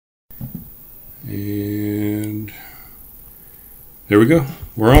And there we go.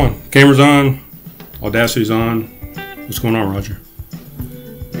 We're on. Camera's on. Audacity's on. What's going on, Roger?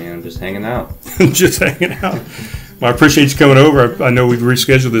 Man, I'm just hanging out. Just hanging out. Well, I appreciate you coming over. I know we've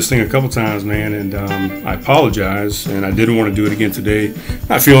rescheduled this thing a couple times, man, and I apologize. And I didn't want to do it again today.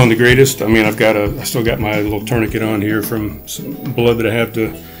 Not feeling the greatest. I mean, I still got my little tourniquet on here from some blood that I have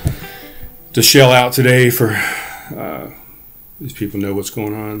to shell out today for. These people know what's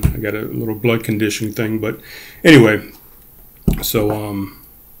going on. I got a little blood conditioning thing, but anyway. So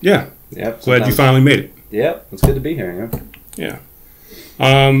yeah. Yep. Glad you finally made it. Yep. It's good to be here. Yeah.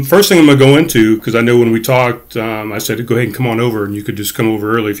 First thing I'm going to go into, because I know when we talked, I said go ahead and come on over, and you could just come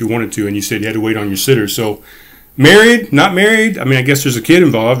over early if you wanted to, and you said you had to wait on your sitter. So, married, not married? I mean, I guess there's a kid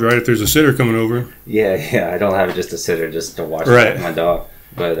involved, right? If there's a sitter coming over. Yeah. I don't have just a sitter just to watch my dog.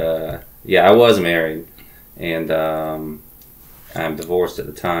 But yeah, I was married, and I'm divorced at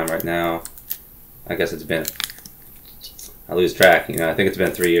the time. Right now, I guess it's been. I lose track. I think it's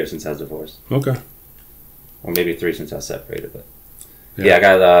been 3 years since I was divorced. Okay. Or maybe 3 since I was separated, but. Yeah, I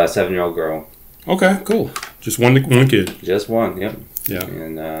got a 7-year-old girl. Okay, cool. Just one kid. Just one, yep. Yeah.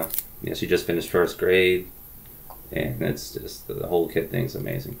 And she just finished first grade, and it's just the whole kid thing's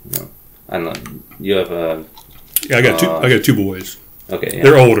amazing. I don't know. You have a. Yeah, I got two boys. Okay. Yeah.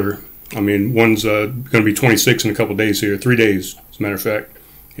 They're older. I mean, one's going to be 26 in a couple of days here. 3 days, as a matter of fact,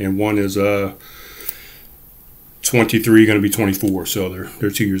 and one is 23, going to be 24. So they're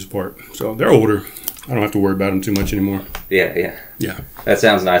 2 years apart. So they're older. I don't have to worry about them too much anymore. Yeah. That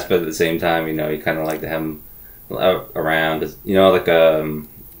sounds nice, but at the same time, you kind of like to have them around.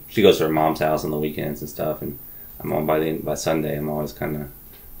 She goes to her mom's house on the weekends and stuff, and I'm on by Sunday. I'm always kind of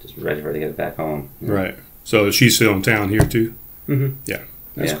just ready for her to get back home. Right. So she's still in town here too. Mm-hmm. Yeah,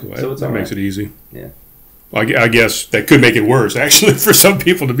 that's cool. So that makes it easy. Yeah. Well, I guess that could make it worse actually for some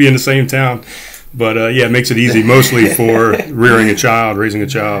people to be in the same town. But, yeah, it makes it easy mostly for raising a child.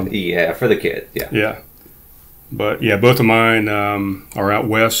 Yeah, for the kid, yeah. Yeah. But, yeah, both of mine are out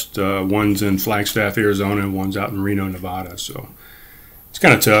west. One's in Flagstaff, Arizona, and one's out in Reno, Nevada. So it's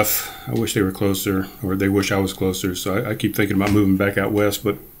kind of tough. I wish they were closer, or they wish I was closer. So I keep thinking about moving back out west.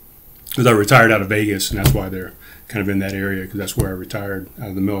 But because I retired out of Vegas, and that's why they're kind of in that area, because that's where I retired out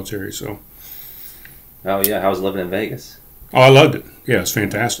of the military. So. Oh, yeah. How was living in Vegas? Oh, I loved it. Yeah, it's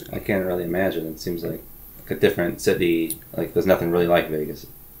fantastic. I can't really imagine. It seems like a different city. Like, there's nothing really like Vegas.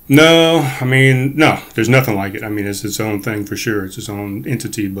 No, I mean, no, there's nothing like it. I mean, it's its own thing for sure. It's its own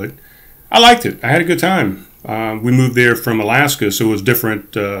entity, but I liked it. I had a good time. We moved there from Alaska, so it was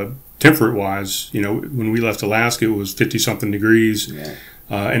different temperate-wise. When we left Alaska, it was 50-something degrees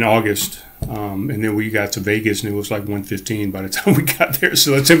in August. And then we got to Vegas, and it was like 115 by the time we got there.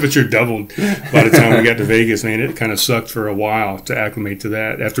 So the temperature doubled by the time we got to Vegas. Man, it kind of sucked for a while to acclimate to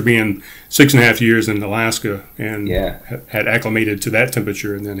that. After being 6.5 years in Alaska and had acclimated to that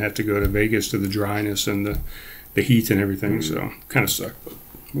temperature, and then had to go to Vegas to the dryness and the heat and everything. Mm-hmm. So kind of sucked. But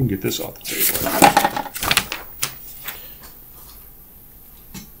we can get this off the table.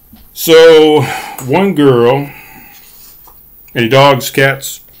 So one girl. Any dogs,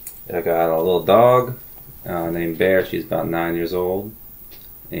 cats? I got a little dog named Bear. She's about 9 years old.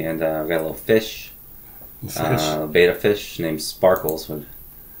 And I've got a little fish. A beta fish named Sparkles. Which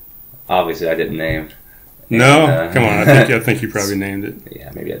obviously I didn't name. No? Come on. I think you probably named it.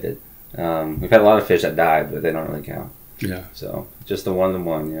 Yeah, maybe I did. We've had a lot of fish that died, but they don't really count. Yeah. So, just the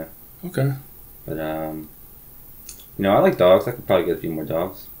one, yeah. Okay. But, I like dogs. I could probably get a few more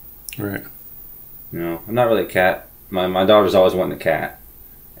dogs. Right. I'm not really a cat. My daughter's always wanting a cat.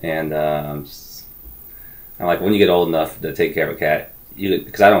 And I'm like, when you get old enough to take care of a cat,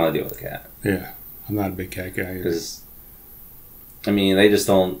 because I don't want to deal with a cat. Yeah, I'm not a big cat guy either. Because, they just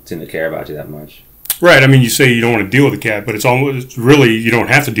don't seem to care about you that much. Right, I mean, you say you don't want to deal with a cat, but it's really, you don't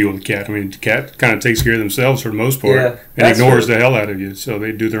have to deal with a cat. I mean, the cat kind of takes care of themselves for the most part and ignores the hell out of you, so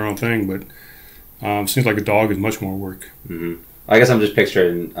they do their own thing, but it seems like a dog is much more work. Mm-hmm. I guess I'm just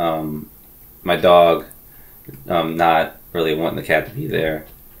picturing my dog not really wanting the cat to be there.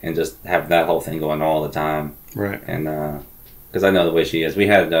 And just have that whole thing going all the time. Right. And because I know the way she is. We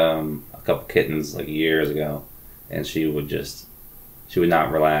had a couple kittens like years ago. And she would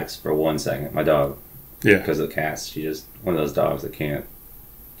not relax for 1 second. My dog. Yeah. Because of the cats. She's just one of those dogs that can't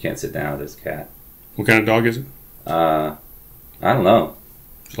sit down with this cat. What kind of dog is it? I don't know.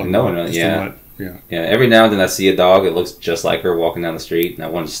 Like no one really. Yeah. Yeah. Every now and then I see a dog that looks just like her walking down the street. And I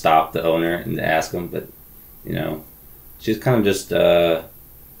want to stop the owner and ask him. But, she's kind of just...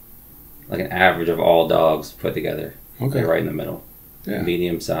 like an average of all dogs put together. Okay. Like right in the middle. Yeah.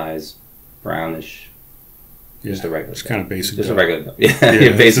 Medium size, brownish. Yeah, just a regular. It's kind of basic. Just dough. a regular dough. Yeah, Yeah,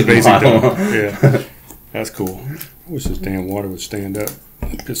 your basic model. Yeah, that's cool. I wish this damn water would stand up.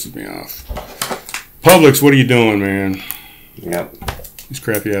 It pisses me off. Publix, what are you doing, man? Yep. These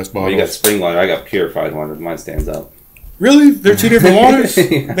crappy ass bottles. Well, you got spring water. I got purified water. Mine stands up. Really? They're two different waters?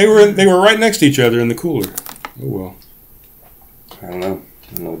 Yeah. They were right next to each other in the cooler. Oh well. I don't know.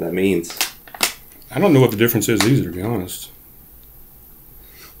 I don't know what that means. I don't know what the difference is either, to be honest.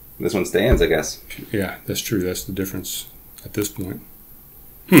 This one stands, I guess. Yeah, that's true. That's the difference at this point.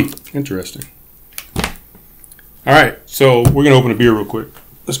 Interesting. All right, so we're going to open a beer real quick.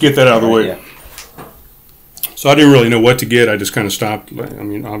 Let's get that out of the way. Yeah. So I didn't really know what to get. I just kind of stopped. I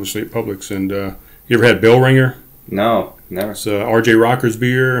mean, obviously at Publix. And you ever had Bell Ringer? No, never. It's R.J. Rocker's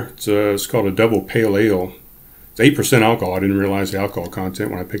beer. It's called a double pale ale. It's 8% alcohol. I didn't realize the alcohol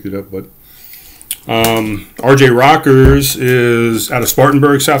content when I picked it up, but R.J. Rocker's is out of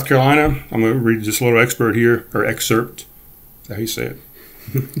Spartanburg, South Carolina. I'm going to read just a little excerpt here. Is that how you say it?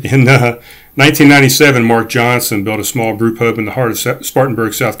 In 1997, Mark Johnson built a small brew pub in the heart of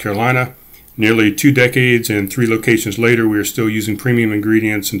Spartanburg, South Carolina. Nearly 2 decades and 3 locations later, we are still using premium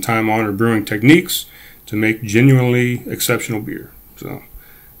ingredients and time-honored brewing techniques to make genuinely exceptional beer. So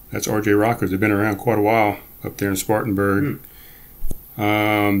that's R.J. Rocker's. They've been around quite a while up there in Spartanburg.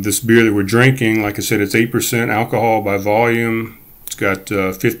 This beer that we're drinking, like I said, it's 8% alcohol by volume. It's got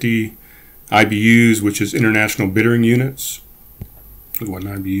 50 IBUs, which is International Bittering Units. What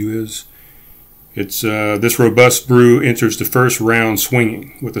an IBU is. It's this robust brew enters the first round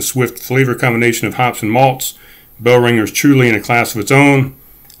swinging with a swift flavor combination of hops and malts. Bell Ringer is truly in a class of its own.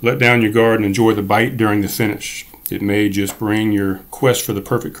 Let down your guard and enjoy the bite during the finish. It may just bring your quest for the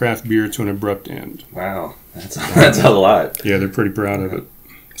perfect craft beer to an abrupt end. Wow, that's a lot. Yeah, they're pretty proud of it.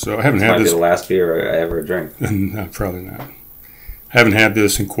 So I haven't had Might this. be the last beer I ever drank. No, probably not. I haven't had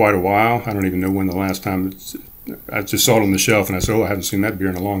this in quite a while. I don't even know when the last time I just saw it on the shelf and I said, I haven't seen that beer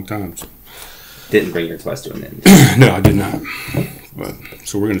in a long time. So. Didn't bring your quest to an end. No, I did not. But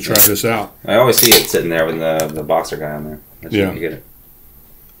so we're going to try this out. I always see it sitting there with the boxer guy on there. That's Yeah. You get it.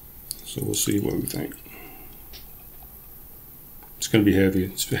 So we'll see what we think. It's going to be heavy.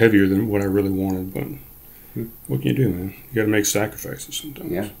 It's heavier than what I really wanted, but what can you do, man? You got to make sacrifices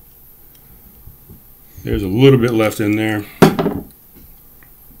sometimes. Yeah. There's a little bit left in there.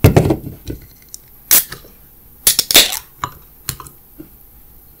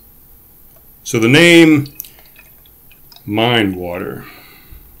 So the name Mindwater,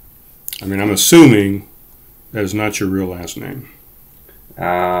 I mean, I'm assuming that is not your real last name.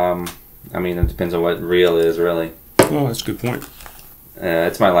 I mean, it depends on what real is, really. Oh, that's a good point.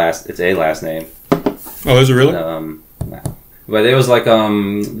 It's a last name. Oh, is it really? But it was like,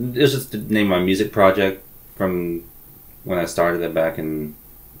 it was just the name of my music project from when I started it back in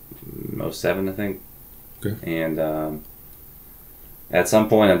 '07, I think. Okay. And at some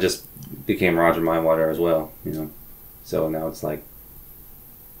point, I just became Roger Mindwater as well, you know. So now it's like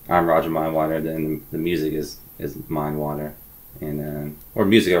I'm Roger Mindwater, then the music is Mindwater, and or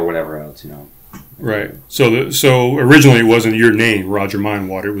music or whatever else, you know. Right. So originally it wasn't your name, Roger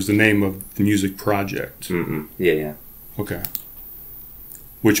Mindwater. It was the name of the music project. Mm-mm. Yeah. Okay.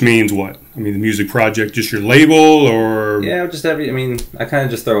 Which means what? I mean, the music project, just your label, or yeah, just I mean, I kind of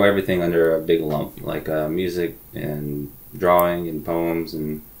just throw everything under a big lump, like music and drawing and poems,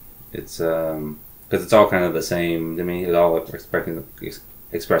 and it's because it's all kind of the same. I mean, it's all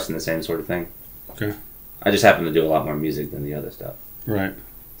expressing the same sort of thing. Okay. I just happen to do a lot more music than the other stuff. Right.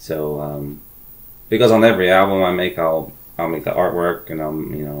 So because on every album I make, I'll make the artwork and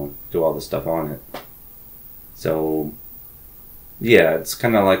I'll do all the stuff on it. So yeah, it's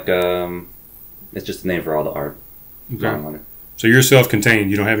kind of like it's just a name for all the art. Okay. So you're self-contained.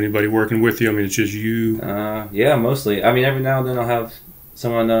 You don't have anybody working with you. I mean, it's just you. Yeah, mostly. I mean, every now and then I'll have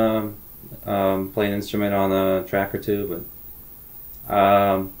someone play an instrument on a track or two, but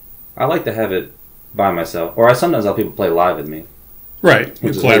I like to have it by myself. Or sometimes I'll have people play live with me. Right.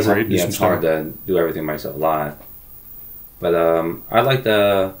 You collaborate. Yeah, it's hard to do everything myself live. But I like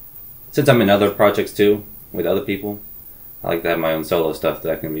to, since I'm in other projects too with other people, I like to have my own solo stuff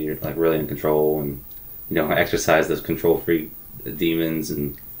that I can be like really in control and exercise those control freak demons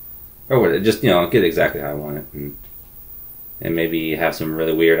or just get exactly how I want it and maybe have some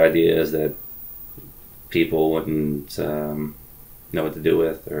really weird ideas that people wouldn't know what to do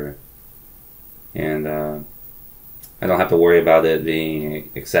with and I don't have to worry about it being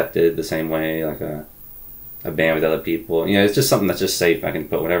accepted the same way like a band with other people. It's just something that's just safe. I can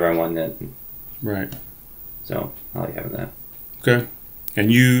put whatever I want in it. Right. So I like having that. Okay.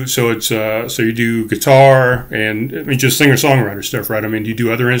 And you, so it's so you do guitar and I mean just singer-songwriter stuff, right? I mean, do you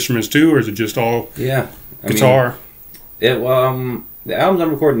do other instruments too, or is it just all? Yeah. guitar? The albums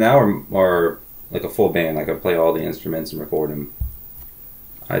I'm recording now are like a full band. Like I play all the instruments and record them.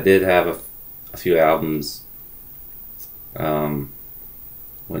 I did have a few albums.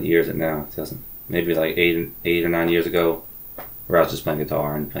 What year is it now? Maybe like 8 or 9 years ago, where I was just playing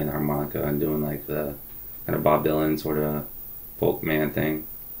guitar and playing the harmonica and doing like the kind of Bob Dylan sort of folk man thing.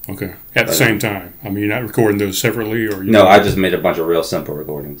 Okay. At the same time. I mean, you're not recording those separately, or no? I just made a bunch of real simple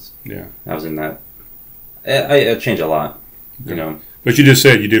recordings. Yeah. I was in that. I changed a lot, you know. But you just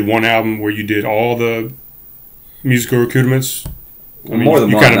said you did one album where you did all the musical accoutrements. I mean, more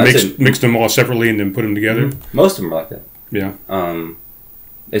than one. You kind of mixed them all separately and then put them together. Mm-hmm. Most of them are like that. Yeah.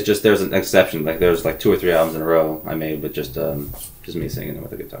 It's just there's an exception. Like there's like 2 or 3 albums in a row I made with just me singing them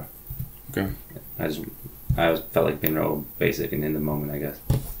with a guitar. Okay. I felt like being real basic and in the moment, I guess.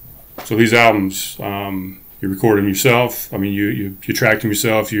 So these albums, you recorded them yourself. I mean, you tracked them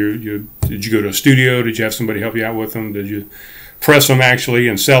yourself. Did you go to a studio? Did you have somebody help you out with them? Did you press them actually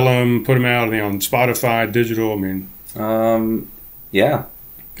and sell them? Put them out on Spotify, digital? I mean, yeah,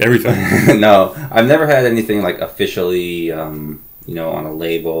 everything. No, I've never had anything like officially, on a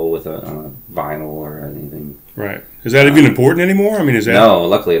label with on a vinyl or anything. Right. Is that even important anymore? I mean, is that? No,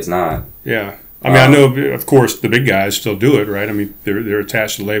 luckily it's not. Yeah. I mean, I know, of course, the big guys still do it, right? I mean, they're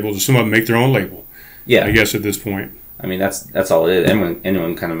attached to labels. Some of them make their own label. Yeah. I guess at this point. I mean, that's all it is.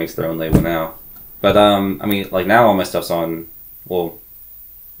 Anyone kind of makes their own label now. But, I mean, like now all my stuff's on, well,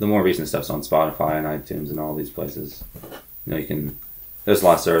 the more recent stuff's on Spotify and iTunes and all these places. There's a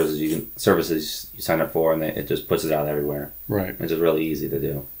lot of services you sign up for, and it just puts it out everywhere. Right. It's just really easy to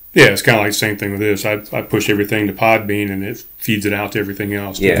do. Yeah, it's kind of like the same thing with this. I push everything to Podbean, and it feeds it out to everything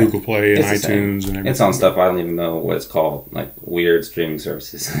else, to Google Play and iTunes and everything. It's on stuff I don't even know what it's called, like weird streaming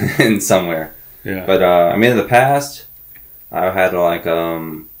services in somewhere. Yeah. But I mean, in the past, I had like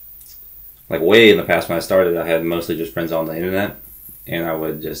way in the past when I started, I had mostly just friends on the internet, and I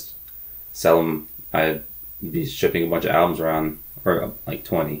would just sell them. I'd be shipping a bunch of albums around, or like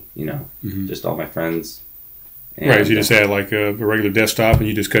 20, just all my friends. And, right, so you just had like a regular desktop and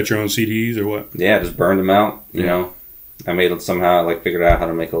you just cut your own CDs or what? Yeah, just burned them out, you know. I made it somehow, like figured out how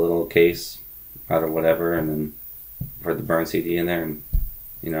to make a little case out of whatever, and then put the burn CD in there, and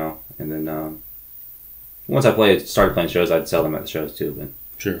and then once I started playing shows, I'd sell them at the shows too. But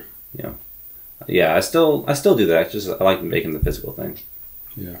sure, yeah, I still do that. I like making the physical thing.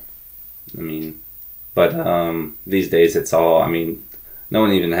 Yeah, I mean, but these days it's all. I mean, no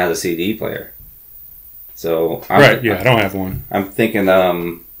one even has a CD player. So I don't have one. I'm thinking, I've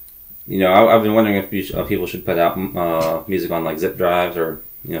been wondering if people should put out music on like zip drives or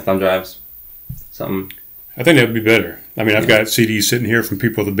thumb drives, something. I think that would be better. I mean, I've got CDs sitting here from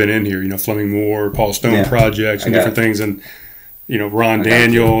people that have been in here. Fleming Moore, Paul Stone projects, and different things, and Ron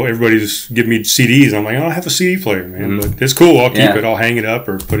Daniel. Everybody's giving me CDs. I'm like, I have a CD player, man, but it's cool. I'll keep it. I'll hang it up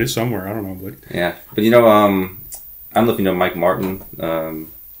or put it somewhere. I don't know, but but I'm looking at Mike Martin.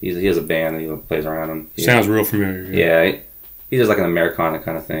 He has a band that he plays around on. Sounds real familiar. Yeah, he does like an Americana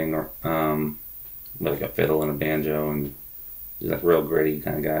kind of thing, or like a fiddle and a banjo, and he's like a real gritty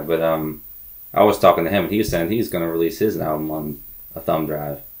kind of guy. But I was talking to him, and he was saying he's going to release his album on a thumb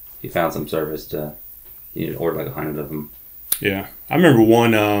drive. He found some service to order like 100 of them. Yeah, I remember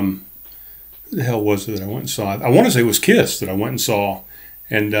one. Who the hell was it that I went and saw? I want to say it was Kiss that I went and saw,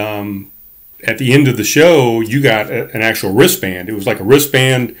 and. At the end of the show, you got an actual wristband. It was like a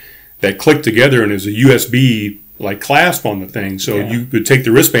wristband that clicked together, and it was a USB like clasp on the thing. So you could take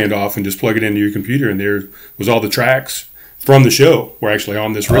the wristband off and just plug it into your computer, and there was all the tracks from the show were actually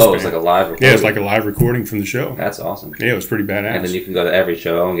on this wristband. Oh, it's like a live recording. Yeah, it's like a live recording from the show. That's awesome. Yeah, it was pretty badass. And then you can go to every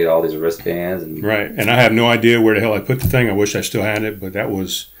show and get all these wristbands. Right, and I have no idea where the hell I put the thing. I wish I still had it, but that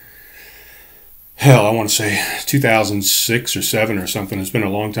was... Hell, I want to say 2006 or 7 or something. It's been a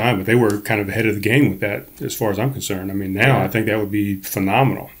long time, but they were kind of ahead of the game with that as far as I'm concerned. I mean, now I think that would be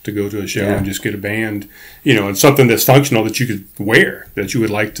phenomenal to go to a show and just get a band, and something that's functional that you could wear, that you would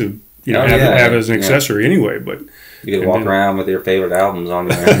like to, have as an accessory anyway. But you could walk around with your favorite albums on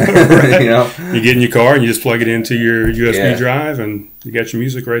there. You get in your car and you just plug it into your USB drive, and you got your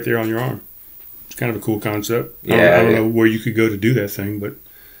music right there on your arm. It's kind of a cool concept. I don't know where you could go to do that thing, but...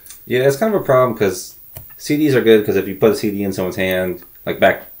 Yeah, it's kind of a problem because CDs are good because if you put a CD in someone's hand, like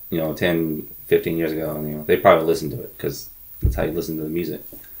back, 10, 15 years ago, they probably listen to it because that's how you listen to the music.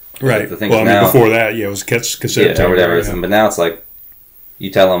 Right. Before that, it was cassette tape. Or whatever. Yeah. But now it's like, you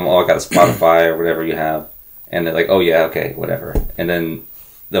tell them, I got a Spotify or whatever you have, and they're like, oh yeah, okay, whatever. And then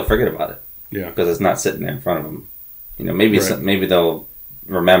they'll forget about it. Yeah. Because it's not sitting there in front of them. Maybe they'll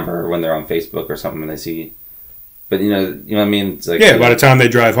remember when they're on Facebook or something and they see But you know what I mean. It's like, yeah, by the time they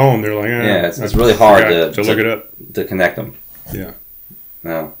drive home, they're like, yeah, it's really hard to look it up to connect them. Yeah.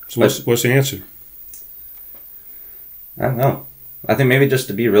 No. So what's the answer? I don't know. I think maybe just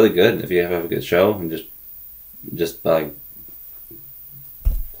to be really good, if you have a good show, and just like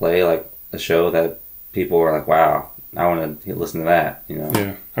play like a show that people are like, wow, I want to listen to that. You know.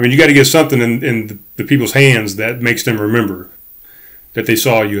 Yeah. I mean, you got to get something in the people's hands that makes them remember that they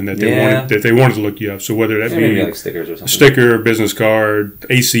saw you and that they wanted to look you up. So whether that be maybe like stickers or something, a sticker, a business card,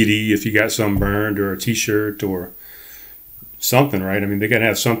 a CD if you got sunburned, or a T-shirt or something, right? I mean, they got to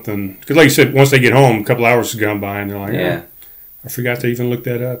have something, because like you said, once they get home, a couple hours has gone by and they're like, yeah, I forgot to even look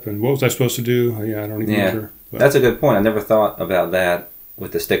that up, and what was I supposed to do? Oh, yeah, I don't even remember. But that's a good point. I never thought about that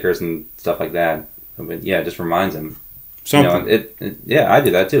with the stickers and stuff like that. But yeah, it just reminds them. Something. You know, yeah, I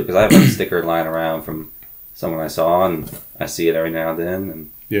do that too, because I have a sticker lying around from someone I saw, and I see it every now and then.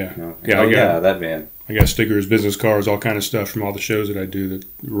 And yeah, you know, yeah, that band. I got stickers, business cards, all kind of stuff from all the shows that I do that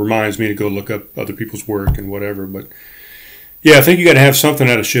reminds me to go look up other people's work and whatever. But yeah, I think you got to have something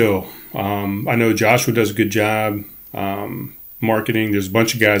at a show. I know Joshua does a good job marketing. There's a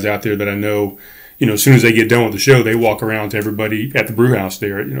bunch of guys out there that I know. You know, as soon as they get done with the show, they walk around to everybody at the brew house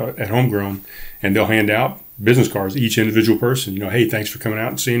there, you know, at Homegrown, and they'll hand out business cards to each individual person. You know, hey, thanks for coming out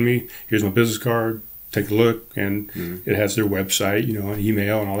and seeing me. Here's my business card. Take a look, and it has their website, you know, and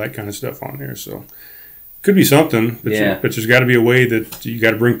email and all that kind of stuff on there. So could be something, but, but there's got to be a way that you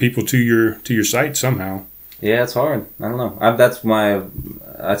got to bring people to your site somehow. Yeah, it's hard. I don't know.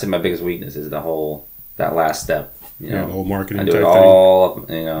 I'd say my biggest weakness is that last step. You know, the whole marketing. I do it all,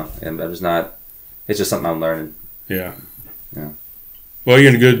 you know, and I'm just not. It's just something I'm learning. Yeah. Yeah. Well,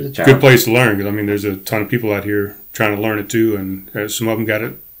 you're in a good place to learn, because I mean, there's a ton of people out here trying to learn it too, and some of them got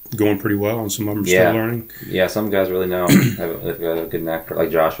it going pretty well, and some of them are still learning. Yeah, some guys really know. They've got a good knack for,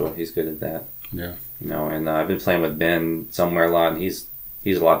 like Joshua. He's good at that. Yeah. You know, and I've been playing with Ben somewhere a lot, and he's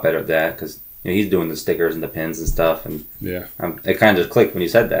a lot better at that, because you know, he's doing the stickers and the pins and stuff, and yeah, it kind of just clicked when you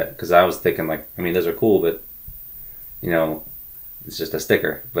said that, because I was thinking like, I mean, those are cool, but you know, it's just a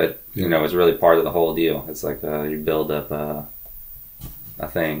sticker, but you know, it's really part of the whole deal. It's like you build up a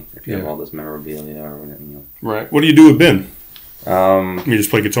thing if you have all this memorabilia or whatever. You know. Right. What do you do with Ben? You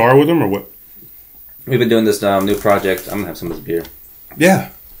just play guitar with him, or what? We've been doing this new project. I'm gonna have some of this beer. Yeah,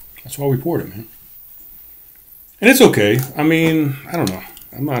 that's why we poured it, man. And it's okay. I mean, I don't know.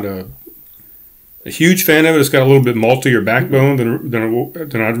 I'm not a huge fan of it. It's got a little bit maltier backbone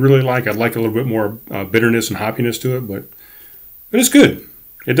than I'd really like. I'd like a little bit more bitterness and hoppiness to it, but it's good.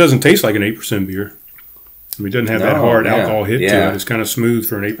 It doesn't taste like an 8% beer. I mean, it doesn't have that hard alcohol hit to it. It's kind of smooth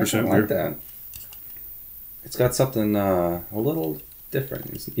for an 8% beer. Like that. It's got something a little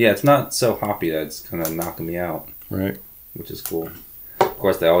different. It's not so hoppy that it's kind of knocking me out. Right. Which is cool. Of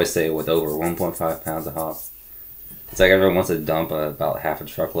course, they always say with over 1.5 pounds of hop. It's like everyone wants to dump about half a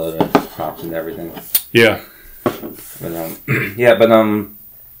truckload of hops and everything. Yeah. But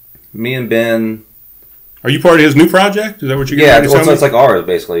me and Ben. Are you part of his new project? Is that what you're getting? Yeah, so it's like ours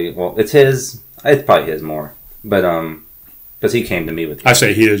basically. Well, it's his. It's probably his more, but because he came to me with. I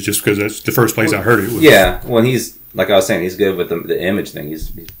say his just because that's the first place I heard it. Well, he's like I was saying, he's good with the image thing. He's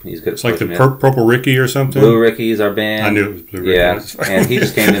good. It's like the Purple Ricky or something. Blue Ricky is our band. I knew it was Blue Ricky. Yeah, and he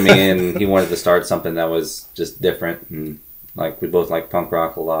just came to me and he wanted to start something that was just different, and like we both like punk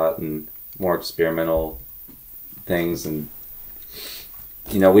rock a lot and more experimental things, and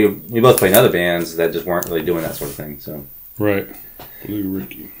you know we both play in other bands that just weren't really doing that sort of thing. So right, Blue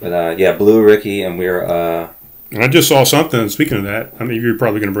Ricky. But Blue Ricky, and we're. And I just saw something. Speaking of that, I mean, you're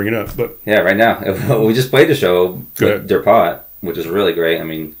probably going to bring it up, but yeah, right now we just played a show with Der Pot, which is really great. I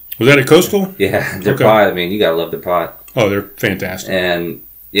mean, was that at Coastal? Yeah, Der Pot. I mean, you gotta love Der Pot. Oh, they're fantastic. And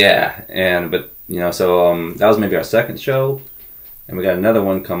but you know, so that was maybe our second show, and we got another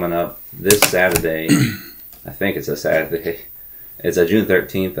one coming up this Saturday. I think it's a Saturday. It's June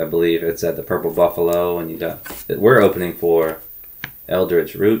 13th, I believe. It's at the Purple Buffalo, and we're opening for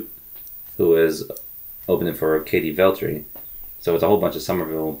Eldritch Root, who is opening for Katie Veltri. So it's a whole bunch of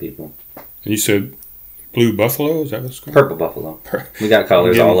Somerville people. And you said Blue Buffalo? Is that what it's called? Purple Buffalo. We got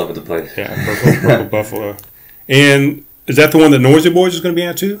colors all over the place. Yeah, Purple Buffalo. And is that the one that Noisy Boys is going to be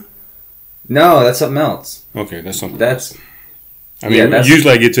at too? No, that's something else. Okay, that's something else. I mean,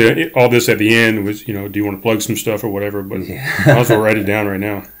 usually I get to all this at the end with, you know, do you want to plug some stuff or whatever, but I'll also write it down right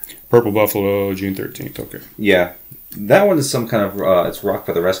now. Purple Buffalo, June 13th. Okay. Yeah. That one is some kind of, it's Rock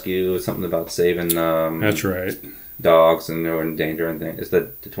for the Rescue. It's something about saving that's right. dogs and they're in danger and things. It's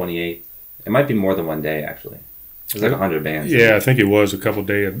the 28th. It might be more than one day, actually. There's like 100 bands. Yeah, I think it was a couple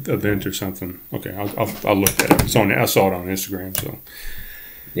day event or something. Okay, I'll look at it. I saw it on Instagram. So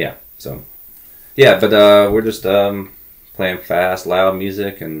yeah, so Yeah, but we're just playing fast, loud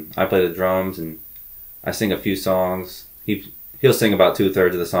music, and I play the drums, and I sing a few songs. He'll sing about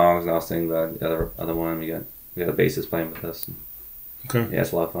 2/3 of the songs, and I'll sing the other one. We got a bassist playing with us. Okay. Yeah,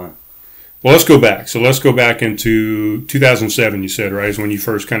 it's a lot of fun. Well, let's go back. So let's go back into 2007. You said, right, is when you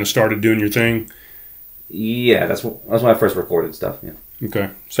first kind of started doing your thing. Yeah, that's when I first recorded stuff. Yeah. Okay.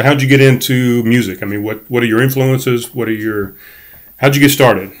 So how'd you get into music? I mean, what are your influences? How'd you get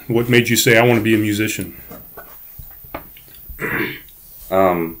started? What made you say, I want to be a musician?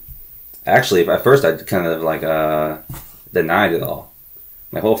 Actually, at first I kind of like denied it all.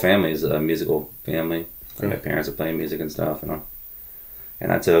 My whole family is a musical family. Okay. My parents are playing music and stuff, and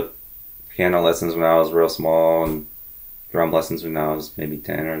I took piano lessons when I was real small, and drum lessons when I was maybe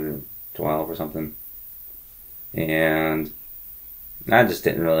 10 or 12 or something. And I just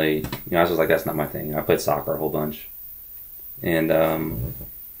didn't really, I was just like, that's not my thing. I played soccer a whole bunch. And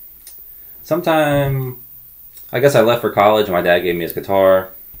sometime, I guess I left for college, and my dad gave me his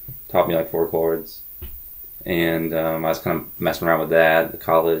guitar, taught me like 4 chords. And I was kind of messing around with that at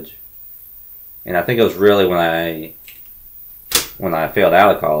college. And I think it was really when I failed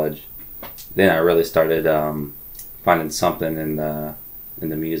out of college, then I really started finding something in the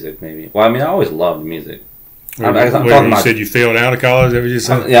music, maybe. Well, I mean, I always loved music. You said you failed out of college? Is that what you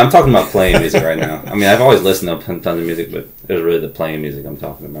said? Yeah, I'm talking about playing music right now. I mean, I've always listened to tons of music, but it was really the playing music I'm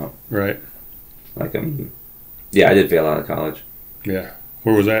talking about. Right. Like, yeah, I did fail out of college. Yeah.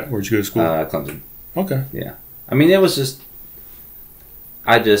 Where was that? Where'd you go to school? Clemson. Okay. Yeah. I mean, it was just,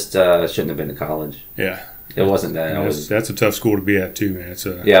 I just shouldn't have been to college. Yeah. It wasn't that. That's a tough school to be at too, man. It's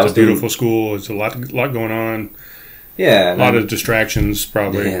a beautiful school. It's a lot going on. Yeah. A lot of distractions,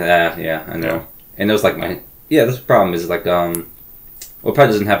 probably. Yeah, I know. Yeah. And it was like this problem is like, well, it probably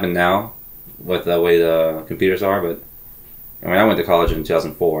doesn't happen now with the way the computers are, but I mean, I went to college in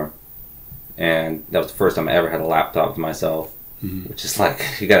 2004, and that was the first time I ever had a laptop to myself, which is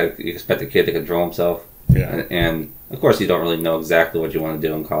like, you expect a kid to control himself. Yeah. And of course, you don't really know exactly what you want to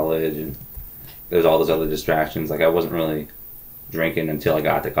do in college, and there's all those other distractions. Like, I wasn't really drinking until I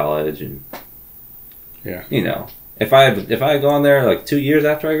got to college, and yeah, if I had gone there like 2 years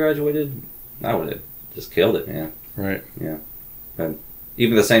after I graduated, I would have just killed it, man. Right. Yeah. But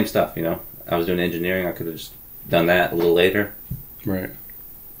even the same stuff, I was doing engineering. I could have just done that a little later. Right.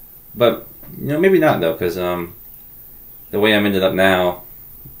 But maybe not though, because the way I'm ended up now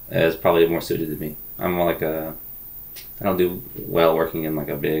is probably more suited to me. I'm more like I don't do well working in like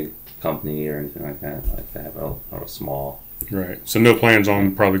a big company or anything like that. I like to have a small. Right. So no plans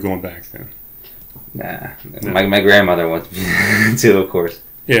on probably going back then. Nah. No. My grandmother went to, of course.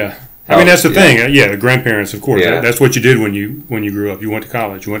 Yeah. I mean, that's the thing. Yeah, the grandparents, of course. Yeah. That's what you did when you grew up. You went to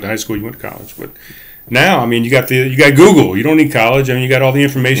college. You went to high school. You went to college. But now, I mean, you got Google. You don't need college. I mean, you got all the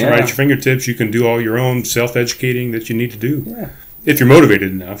information right at your fingertips. You can do all your own self-educating that you need to do. Yeah. If you're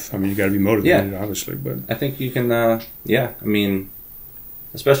motivated enough. I mean, you got to be motivated, obviously. But I think you can. I mean,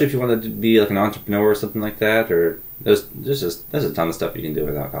 especially if you want to be like an entrepreneur or something like that, or there's a ton of stuff you can do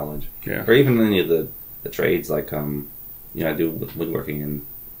without college. Yeah. Or even any of the trades, like I do woodworking, and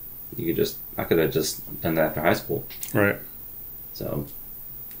I could have just done that after high school. Right. So.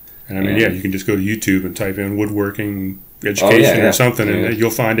 And I mean, you can just go to YouTube and type in woodworking education or something, and you'll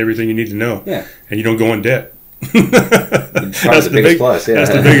find everything you need to know. Yeah. And you don't go in debt. That's the biggest plus. Yeah.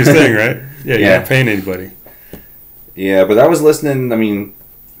 That's the biggest thing, right? Yeah. You're not paying anybody. Yeah, but I was listening. I mean.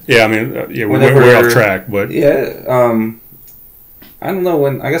 Yeah, I mean, we're off track, but yeah. I don't know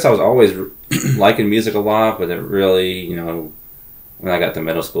when. I guess I was always liking music a lot, but it really, when I got to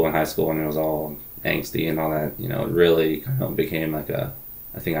middle school and high school and it was all angsty and all that, it really kind of became like a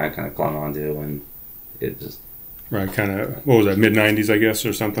thing I kind of clung on to, and it just. Right, kind of, what was that, mid-90s, I guess,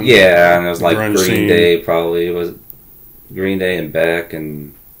 or something? Yeah, and it was like Green Day, probably. It was Green Day and Beck,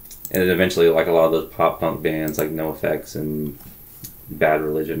 and eventually like a lot of those pop punk bands like NoFX and Bad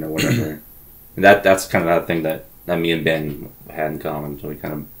Religion or whatever. And that's kind of that thing that me and Ben had in common. So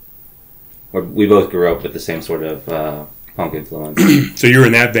we both grew up with the same sort of punk influence. So you're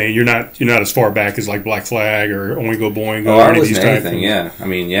in that vein. You're not as far back as like Black Flag or Only Go Boingo or I any of these type things. Yeah, I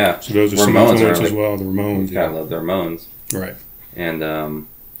mean, yeah. So those are some influence as well. The Ramones. I love the Ramones. Right. And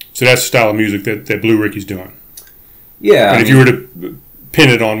so that's the style of music that Blue Ricky's doing. Yeah. And if you were to pin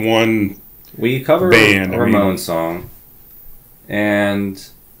it on one, we cover a Ramones song, and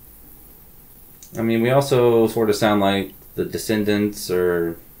I mean, we also sort of sound like the Descendants,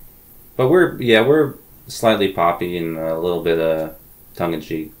 but we're slightly poppy and a little bit of tongue in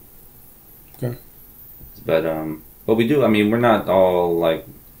cheek. Okay. But we do. I mean, we're not all like.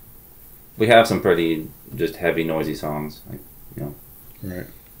 We have some pretty just heavy, noisy songs, Right.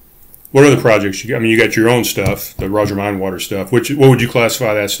 What other projects you got? I mean, you got your own stuff, the Roger Mindwater stuff. What would you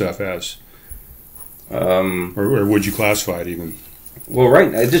classify that stuff as? Or would you classify it even? Well,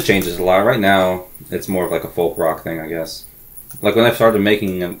 it just changes a lot. Right now, it's more of like a folk rock thing, I guess. Like when I started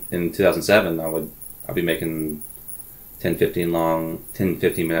making in 2007, I'd be making 10, 15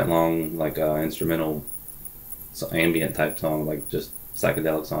 minute long, like instrumental, ambient type song, like just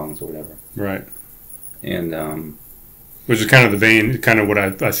psychedelic songs or whatever. Right. And which is kind of the vein, kind of what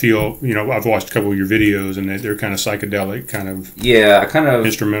I feel. You know, I've watched a couple of your videos, and they're kind of psychedelic, kind of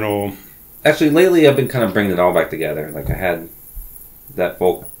instrumental. Actually, lately I've been kind of bringing it all back together. Like I had that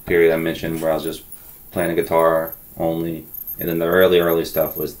folk period I mentioned where I was just playing a guitar only, and then the early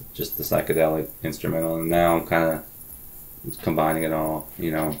stuff was just the psychedelic instrumental, and now I'm kind of combining it all.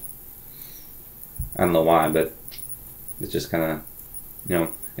 You know, I don't know why, but it's just kind of, you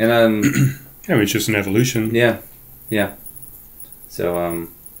know, and I mean, it's just an evolution. Yeah. So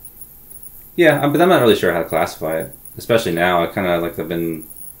yeah, but I'm not really sure how to classify it, especially now. I've been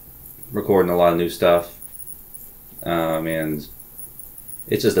recording a lot of new stuff, and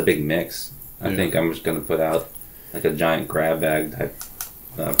it's just a big mix. I think I'm just going to put out like a giant grab bag type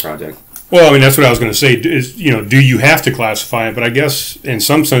project. Well, I mean, that's what I was going to say. Is, you know, do you have to classify it? But I guess in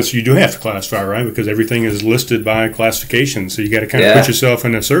some sense you do have to classify, right? Because everything is listed by classification, so you got to kind of put yourself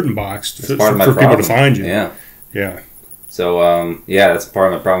in a certain box for people to find you. Yeah. So that's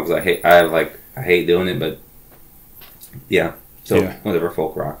part of my problem because I hate doing it, but whatever,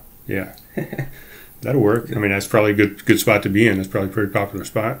 folk rock. Yeah, that'll work. I mean, that's probably a good spot to be in. That's probably a pretty popular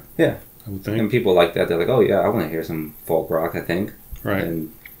spot. Yeah, I would think. And people like that. They're like, oh yeah, I want to hear some folk rock. I think. Right.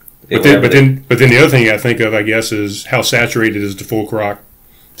 And but then the other thing I think of, I guess, is how saturated is the folk rock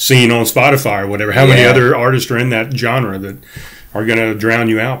scene on Spotify or whatever. How many other artists are in that genre that are going to drown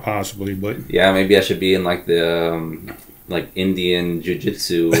you out, possibly? But yeah, maybe I should be in like the like Indian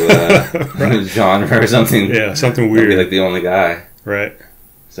jiu-jitsu genre or something. Yeah, something weird. I'd be like the only guy. Right.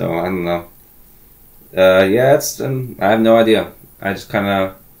 So I don't know. I have no idea. I just kind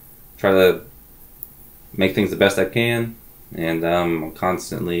of try to make things the best I can, and I'm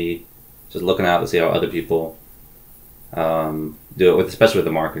constantly just looking out to see how other people do it, especially with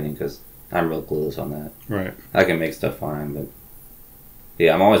the marketing, because I'm real clueless on that. Right. I can make stuff fine, but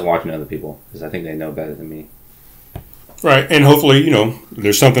yeah, I'm always watching other people because I think they know better than me. Right, and hopefully, you know,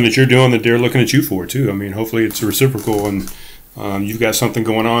 there's something that you're doing that they're looking at you for too. I mean, hopefully it's reciprocal, and you've got something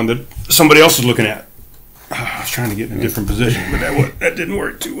going on that somebody else is looking at. I was trying to get in a different position, but that didn't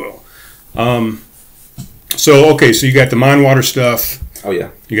work too well. So you got the Mindwater stuff. Oh yeah.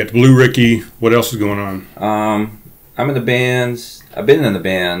 You got the Blue Ricky. What else is going on? I'm in the band. I've been in the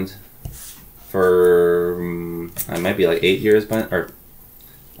band for I might be like 8 years or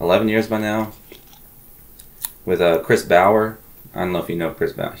 11 years by now. With Chris Bauer. I don't know if you know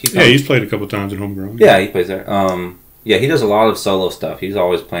Chris Bauer. He's played a couple times at Homegrown. Yeah, he plays there. He does a lot of solo stuff. He's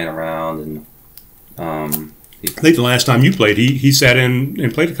always playing around, and I think the last time you played, he sat in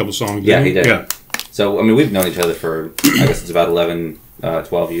and played a couple songs. Yeah, he did. Yeah. So I mean, we've known each other for I guess it's about 11,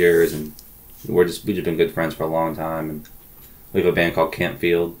 12 years, and we've just been good friends for a long time. And we have a band called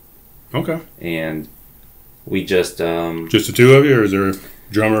Campfield. Okay. And we just the two of you, or is there a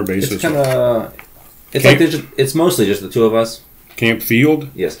drummer, bassist? It's kind of. It's mostly just the two of us.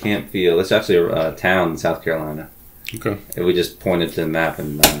 Campfield? Yes, Campfield. It's actually a town in South Carolina. Okay. And we just pointed to the map,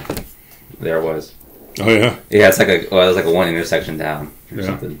 and there it was. Oh yeah. Yeah, it's like it was like a one intersection down or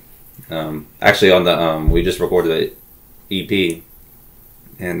something. Actually, on the we just recorded the EP,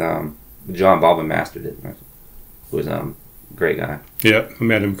 and John Baldwin mastered it. Right? Who was great guy. Yeah, I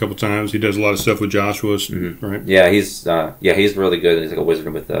met him a couple times. He does a lot of stuff with Joshua, right? Yeah, he's really good. He's like a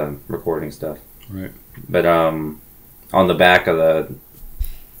wizard with recording stuff. Right. But on the back of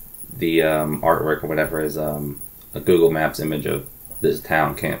the artwork or whatever is a Google Maps image of this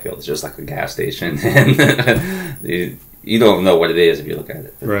town, Campfield. It's just like a gas station, and you don't know what it is if you look at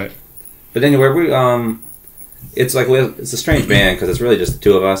it. Right. But anyway, it's a strange band because it's really just the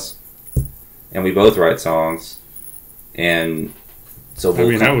two of us, and we both write songs, and so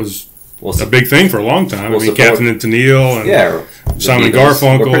that was a big thing for a long time. Captain and Tennille and Simon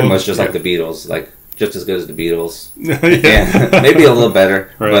Garfunkel. We're pretty much just like the Beatles, like just as good as the Beatles. And maybe a little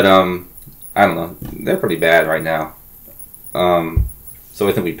better, but I don't know. They're pretty bad right now. So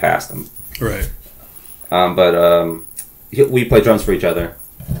I think we passed them. Right. But we play drums for each other.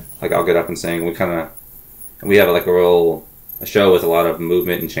 Like I'll get up and sing. We have like a show with a lot of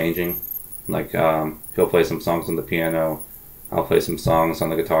movement and changing. Like he'll play some songs on the piano. I'll play some songs on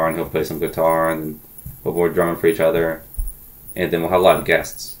the guitar, and he'll play some guitar, and then we're drumming for each other. And then we'll have a lot of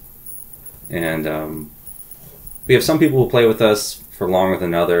guests. And we have some people who play with us for longer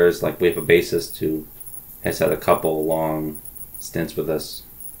than others. Like we have a bassist who has had a couple long stints with us,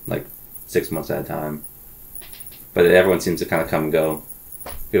 like 6 months at a time. But everyone seems to kind of come and go.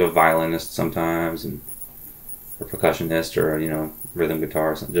 We have a violinist sometimes, and a percussionist, or rhythm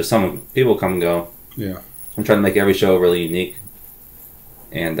guitar. Just some people come and go. Yeah. I'm trying to make every show really unique,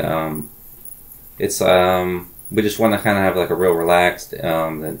 and it's we just want to kind of have like a real relaxed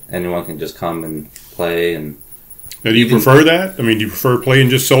that anyone can just come and play. And now, do you prefer that? I mean, do you prefer playing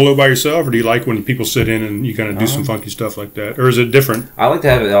just solo by yourself, or do you like when people sit in and you kind of do some funky stuff like that, or is it different? I like to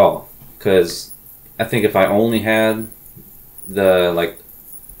have it all, because I think if I only had the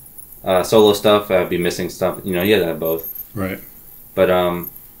solo stuff, I'd be missing stuff. You had to have both. Right. But I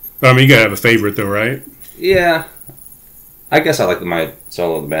mean, you gotta have a favorite though, right? Yeah. I guess I like my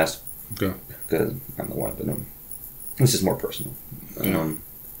solo the best. Okay. Because I'm the one, but it's just more personal. Yeah.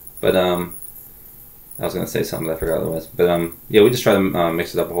 But I was gonna say something, but I forgot what it was. But we just try to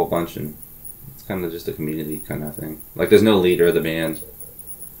mix it up a whole bunch, and it's kind of just a community kind of thing. Like there's no leader of the band,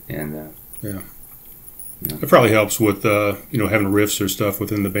 and yeah. It probably helps with having riffs or stuff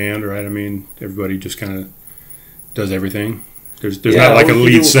within the band, right? I mean, everybody just kind of does everything. There's not like a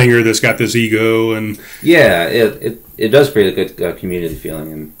lead singer that's got this ego, and it does create a good community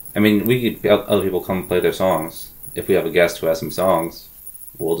feeling. And I mean, we get other people come and play their songs. If we have a guest who has some songs,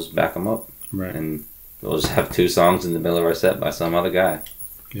 we'll just back them up, right? And we'll just have 2 songs in the middle of our set by some other guy.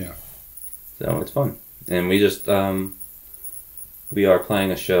 Yeah. So it's fun, and we just we are playing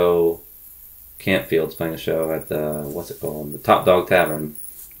a show. Campfield's playing a show at the the Top Dog Tavern.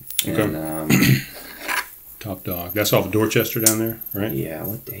 Okay. And, Top Dog. That's off of Dorchester down there, right? Yeah.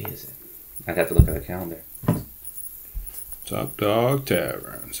 What day is it? I'd have to look at the calendar. Top Dog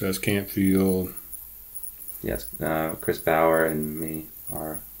Tavern. So that's Campfield. Yes, Chris Bauer and me,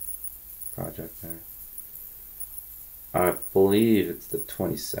 our project there. I believe it's the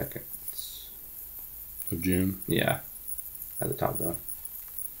 22nd of June. Yeah, at the Top Dog.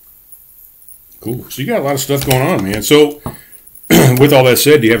 Cool. So you got a lot of stuff going on, man. So, with all that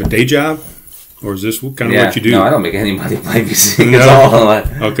said, do you have a day job, or is this kind of what you do? No, I don't make any money playing music. No? It's all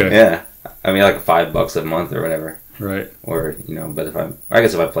okay. Yeah, I mean like $5 a month or whatever. Right. Or but I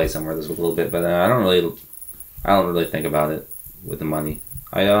guess if I play somewhere, there's a little bit, but I don't really think about it with the money.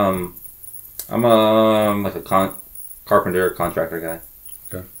 I'm like a carpenter, contractor guy.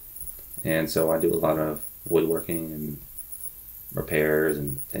 Okay. And so I do a lot of woodworking and repairs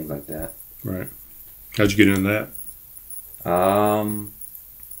and things like that. Right. How'd you get into that?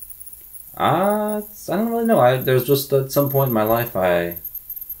 I don't really know. There was just at some point in my life I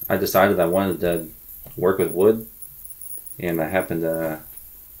decided I wanted to work with wood, and I happened to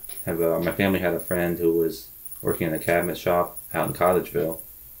have my family had a friend who was working in a cabinet shop out in Cottageville,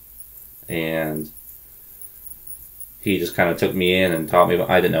 and he just kind of took me in and taught me.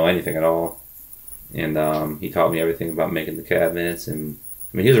 I didn't know anything at all, and he taught me everything about making the cabinets. And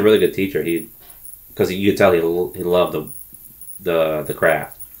I mean, he was a really good teacher. Because you could tell he loved the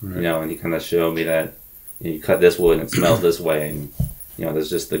craft, right. And he kind of showed me that you cut this wood and it smells this way, and there's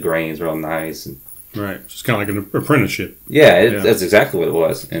just the grains real nice. And right, just kind of like an apprenticeship. Yeah, that's exactly what it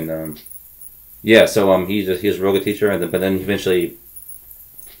was. And so he was a real good teacher, but then eventually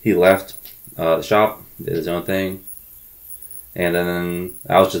he left the shop, did his own thing, and then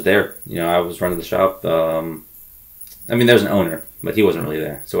I was just there. I was running the shop. I mean, there's an owner, but he wasn't really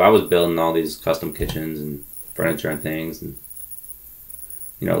there. So I was building all these custom kitchens and furniture and things, and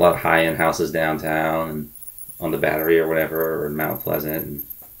a lot of high-end houses downtown and on the Battery or whatever, or in Mount Pleasant. And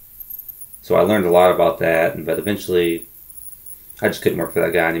so I learned a lot about that, but eventually I just couldn't work for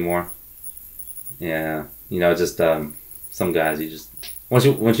that guy anymore. Yeah, just some guys you just once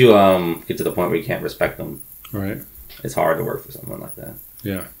you get to the point where you can't respect them, right? It's hard to work for someone like that.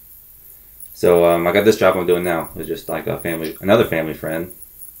 Yeah. So I got this job I'm doing now. It's just like another family friend,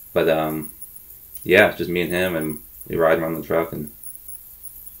 but it's just me and him, and we ride around the truck and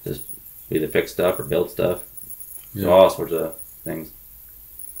just either fix stuff or build stuff. Yeah. So all sorts of things.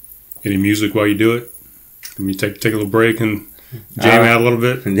 Any music while you do it? Can you take a little break and jam out a little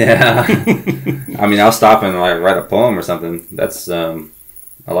bit? Yeah. I mean, I'll stop and write a poem or something. That's a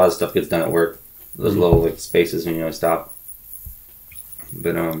lot of stuff gets done at work. Those little spaces when you stop.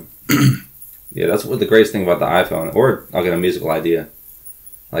 But yeah, that's what the greatest thing about the iPhone. Or I'll get a musical idea.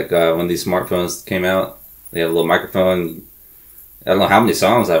 Like when these smartphones came out, they had a little microphone. I don't know how many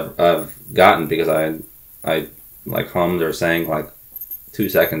songs I've gotten because I hummed or sang 2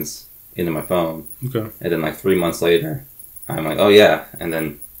 seconds into my phone. Okay. And then 3 months later, I'm like, oh yeah, and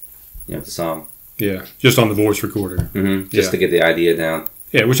then it's a song. Yeah, just on the voice recorder. Mm-hmm. Just to get the idea down.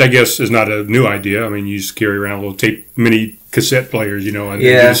 Yeah, which I guess is not a new idea. I mean, you just carry around a little mini cassette players, you know, and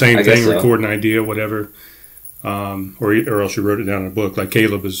Yeah, do the same I guess thing, so. record an idea, whatever. Or else you wrote it down in a book. Like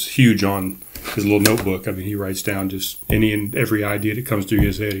Caleb is huge on his little notebook. I mean, he writes down just any and every idea that comes through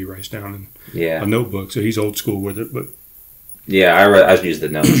his head. He writes down in Yeah. a notebook. So he's old school with it. But Yeah, I use the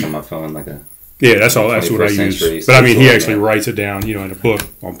notes on my phone like a yeah, that's all. That's what I 21st century use. But I mean, he social, actually yeah. writes it down, you know, in a book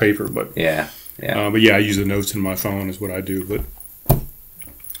on paper. But yeah. but yeah, I use the notes in my phone is what I do. But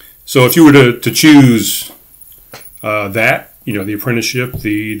so if you were to choose that, you know, the apprenticeship,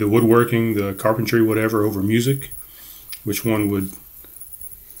 the woodworking, the carpentry, whatever, over music, which one would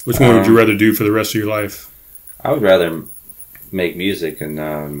you rather do for the rest of your life? I would rather make music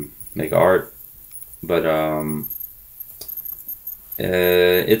and make art, but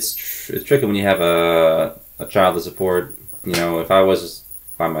it's tricky when you have a child to support. You know, if I was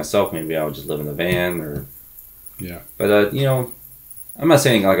by myself, maybe I would just live in a van or Yeah. But you know, I'm not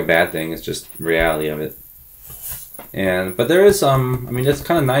saying like a bad thing. It's just reality of it. But there is some. I mean, it's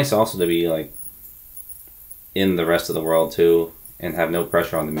kind of nice also to be like in the rest of the world too, and have no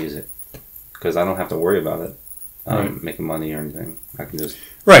pressure on the music because I don't have to worry about it, Right. making money or anything. I can just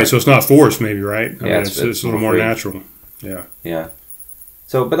Right, so it's not forced, maybe, right? I Yeah, mean, it's it's a little more free. natural. Yeah. yeah.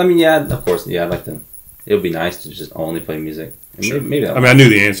 So, but I mean, yeah, of course, yeah. I'd like to. It would be nice to just only play music. And Sure. maybe I mean, I knew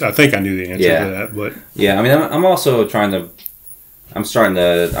the answer. I think I knew the answer Yeah. to that, but yeah. I mean, I'm also trying to. I'm starting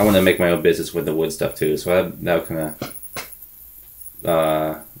to. I want to make my own business with the wood stuff too. So that kind of.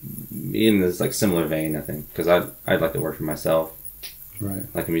 In this like similar vein, I think, because I'd like to work for myself. right.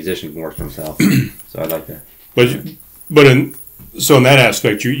 Like a musician can work for himself, so I'd like to. But in that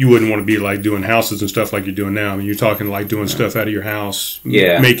aspect, you wouldn't want to be like doing houses and stuff like you're doing now. I mean, you're talking like doing stuff out of your house,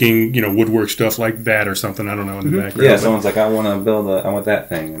 Yeah. making woodwork stuff like that or something. I don't know in the background. Yeah, but- someone's like, I want that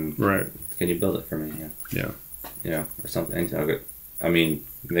thing, and right. can you build it for me? Yeah. Yeah, or something. I mean,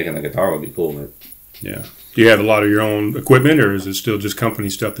 making a guitar would be cool, but Yeah. Do you have a lot of your own equipment, or is it still just company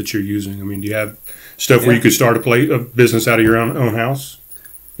stuff that you're using? I mean, do you have stuff where Yeah. you could start a business out of your own house?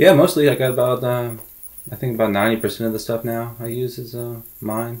 yeah, mostly I got about I think about 90% of the stuff now I use is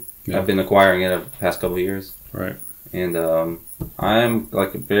mine. Yeah. I've been acquiring it over the past couple of years, Right. and I'm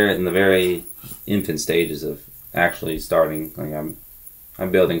like in the very infant stages of actually starting. Like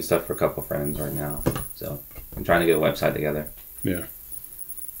I'm building stuff for a couple of friends right now, so I'm trying to get a website together. Yeah.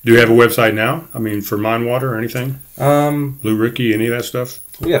 Do you have a website now? I mean, for Mindwater or anything? Blue Ricky, any of that stuff?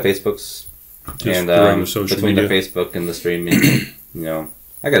 We got Facebooks, Just and the regular social between media? the Facebook and the streaming, you know,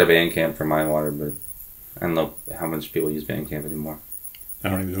 I got a Bandcamp for Mindwater, but I don't know how much people use Bandcamp anymore. I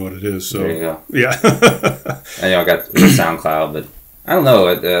don't even know what it is. So There you go. yeah. I know I got SoundCloud, but I don't know.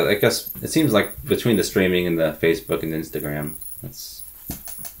 I guess it seems like between the streaming and the Facebook and Instagram, that's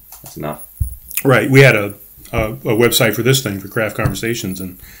enough. Right. We had a website for this thing, for Craft Conversations,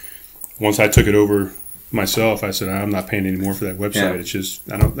 and once I took it over myself, I said, I'm not paying any more for that website. Yeah. It's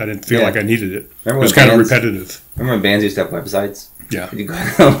just I didn't feel Yeah. like I needed it. Remember It was when kind of bands- repetitive. Remember when bands used to have websites? Yeah. You go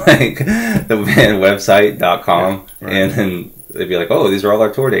to like the bandwebsite.com, Yeah, right. and then they'd be like, "Oh, these are all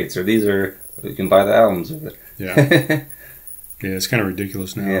our tour dates, or these are you can buy the albums." Yeah. Yeah, it's kind of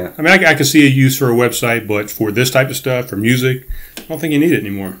ridiculous now. Yeah. I mean, I can see a use for a website, but for this type of stuff, for music, I don't think you need it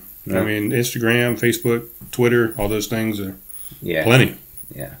anymore. No. I mean, Instagram, Facebook, Twitter, all those things are Yeah, plenty.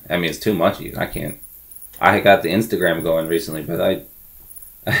 yeah. I mean, it's too much. I can't. I got the Instagram going recently, but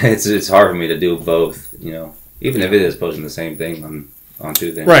it's hard for me to do both. You know, even if it is posting the same thing on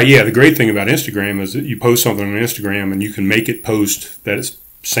two things. Right, yeah. The great thing about Instagram is that you post something on Instagram and you can make it post that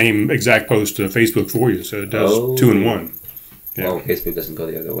same exact post to Facebook for you. So it does 2 in 1. Yeah. Well, Facebook doesn't go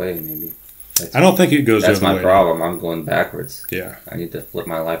the other way, maybe. I don't think it goes That's the other my way. problem. I'm going backwards. Yeah, I need to flip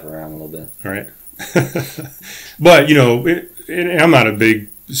my life around a little bit. right. But, and I'm not a big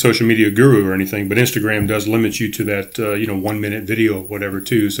social media guru or anything, but Instagram does limit you to that, 1 minute video or whatever,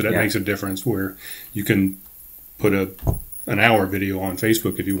 too. So that Yeah. makes a difference where you can put an hour video on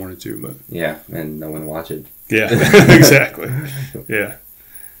Facebook if you wanted to. But Yeah, and no one watch it. yeah, exactly. Yeah.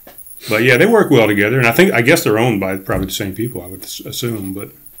 But yeah, they work well together, and I guess they're owned by probably the same people, I would assume,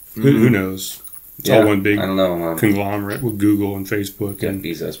 but who knows? It's all one big I don't know. conglomerate with Google and Facebook. Jeff And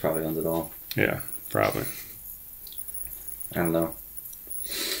Bezos probably owns it all. yeah, probably. I don't know.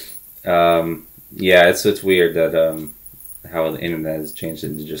 Yeah, it's weird that how the internet has changed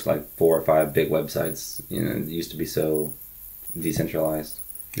into just like 4 or 5 big websites. You know, it used to be so decentralized.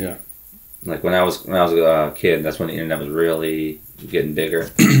 Yeah. Like when I was a kid, that's when the internet was really getting bigger,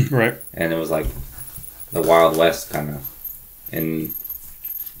 Right. and it was like the Wild West kind of. And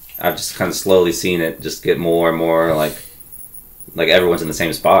I've just kind of slowly seen it just get more and more like everyone's in the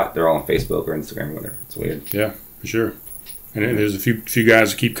same spot. They're all on Facebook or Instagram or whatever. It's weird. Yeah, for sure. And then there's a few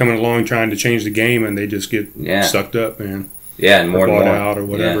guys that keep coming along trying to change the game, and they just get Yeah. sucked up, man. Yeah, and more and bought more out or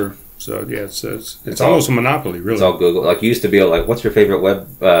whatever. Yeah. So yeah, it's almost a monopoly, really. It's all Google. Like you used to be able, like, what's your favorite web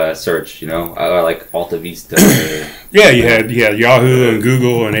search? You know, or like Alta Vista. Yeah, you had Yahoo and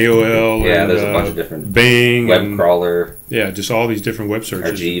Google and AOL. Yeah, and, there's a bunch of different Bing web crawler. Yeah, just all these different web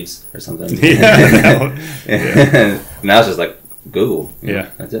searches. Or Jeeves or something. Yeah. Yeah. Now it's just like Google. Yeah,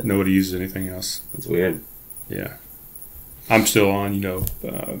 that's it. Nobody uses anything else. It's weird. Yeah. I'm still on,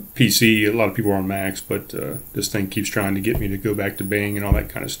 PC. A lot of people are on Macs, but this thing keeps trying to get me to go back to Bing and all that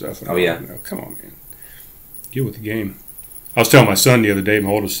kind of stuff. And come on, man. Get with the game. I was telling my son the other day, my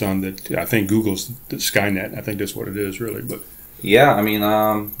oldest son, that I think Google's the Skynet. I think that's what it is, really. But yeah, I mean,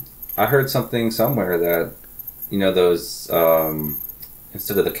 I heard something somewhere that, those,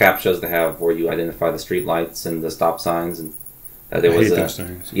 instead of the CAPTCHAs they have where you identify the street lights and the stop signs, and I hate those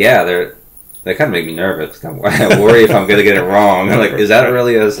things. Yeah, they kind of make me nervous. I worry if I'm going to get it wrong. Like, is that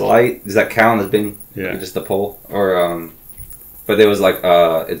really a light? Does that count as being just a pole? Or, but there was like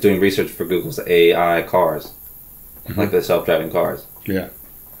doing research for Google's AI cars, like the self-driving cars. Yeah,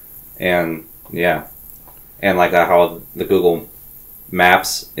 and like how the Google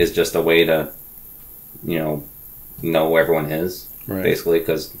Maps is just a way to, know where everyone is, basically,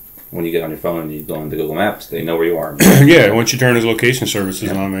 because when you get on your phone and you go into Google Maps, they know where you are. Yeah, once you turn those location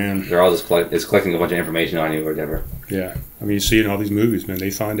services on, man. They're all just collecting a bunch of information on you or whatever. Yeah. I mean, you see it in all these movies, man.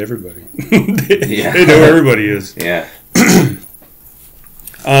 They find everybody. They know where everybody is. Yeah.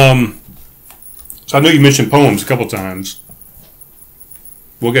 So I know you mentioned poems a couple times.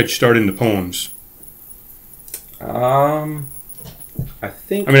 What got you started into poems? I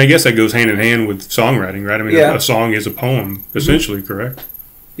guess that goes hand in hand with songwriting, right? I mean, a song is a poem, essentially, correct?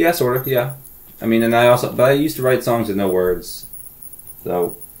 Yeah, sort of, yeah. I mean, and I used to write songs with no words.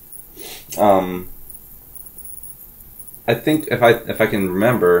 So, I think if I can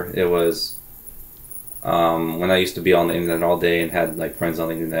remember, it was when I used to be on the internet all day and had like friends on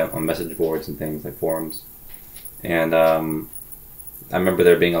the internet on message boards and things like forums. And I remember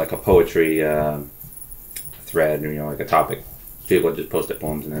there being like a poetry thread, like a topic. People would just post their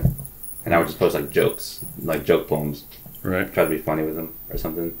poems in it, and I would just post like jokes, like joke poems. Right. Try to be funny with them or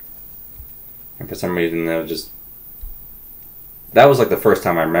something. And for some reason, that was like the first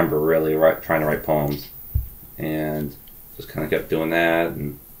time I remember really trying to write poems, and just kind of kept doing that.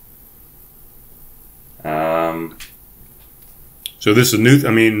 And so this is new.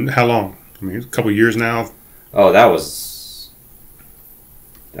 I mean, how long? I mean, a couple of years now. Oh, that was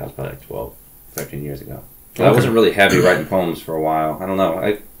probably like 12, 13 years ago. Okay. I wasn't really heavy writing poems for a while. I don't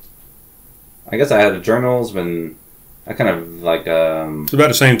know. I guess I had journals when I kind of like. It's about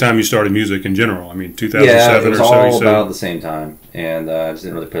the same time you started music in general. I mean, 2007 it was or so. all about the same time, and I just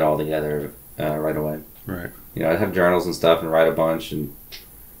didn't really put it all together right away. Right. I'd have journals and stuff and write a bunch, and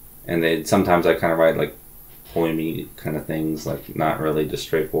sometimes I kind of write like poemy kind of things, like not really just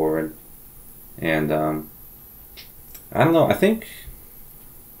straightforward. And I don't know.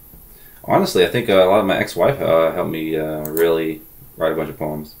 Honestly, I think a lot of my ex-wife helped me really write a bunch of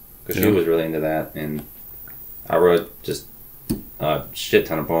poems, because she was really into that, and I wrote just a shit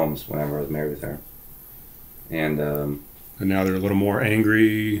ton of poems whenever I was married with her. And now they're a little more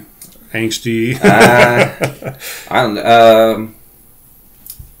angry, angsty. I don't.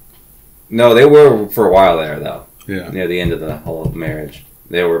 No, they were for a while there though. Yeah. Near the end of the whole marriage,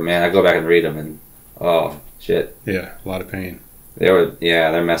 they were. Man, I go back and read them, and oh shit. Yeah, a lot of pain.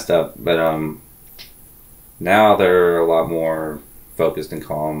 They're messed up, but now they're a lot more focused and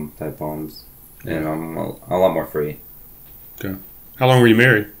calm type poems, and I'm a lot more free. Okay. How long were you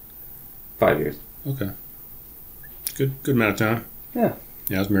married? 5 years. Okay. Good amount of time. Yeah.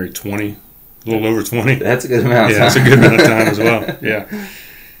 Yeah, I was married 20, a little over 20. That's a good amount of time. Yeah, that's a good amount of time as well. Yeah.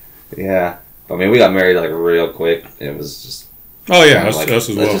 Yeah. I mean, we got married like real quick. It was just. Oh yeah, us as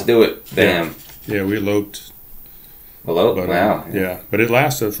well. Let's just do it. Bam. Yeah, we eloped. But, wow. Yeah, but it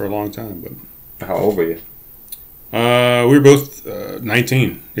lasted for a long time. But how old were you? We were both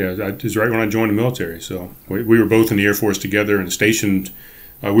 19. Yeah, it was right when I joined the military. So we were both in the Air Force together and stationed.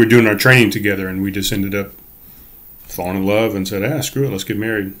 We were doing our training together, and we just ended up falling in love and said, screw it, let's get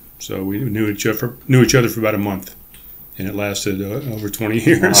married. So we knew each other for about a month, and it lasted over 20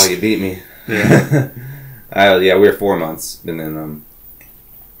 years. Oh, you beat me. Yeah. We were 4 months, and then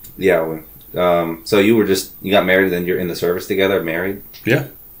so you got married, and then you're in the service together, married? Yeah.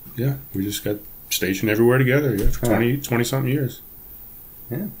 We just got stationed everywhere together. Yeah, for 20 something years.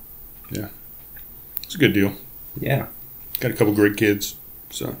 Yeah. Yeah. It's a good deal. Yeah. Got a couple great kids,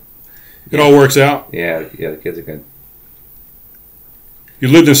 so it all works out. Yeah. The kids are good. You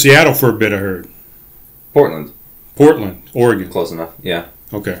lived in Seattle for a bit, I heard. Portland, Oregon. Close enough. Yeah.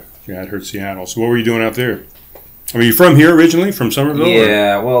 Okay. Yeah, I'd heard Seattle. So what were you doing out there? I mean, you from here originally, from Somerville?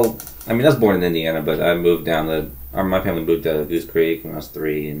 Yeah, well, I mean, I was born in Indiana, but I moved down my family moved to Goose Creek when I was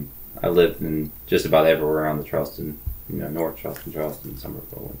 3, and I lived in just about everywhere around the Charleston, North Charleston,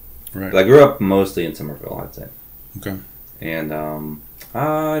 Somerville. Right. But I grew up mostly in Somerville, I'd say. Okay. And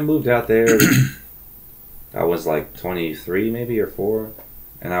I moved out there. I was like 23 maybe or 4,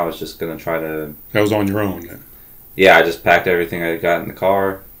 and I was just going to try to... That was on your own then? Yeah, I just packed everything I got in the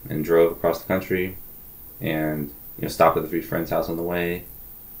car and drove across the country and stopped at a few friends' house on the way.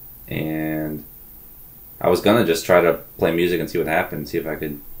 And I was going to just try to play music and see what happened, see if I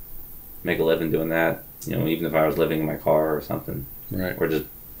could make a living doing that, even if I was living in my car or something. Right. Or just...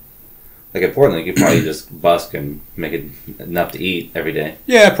 Like in Portland, you could probably just busk and make it enough to eat every day.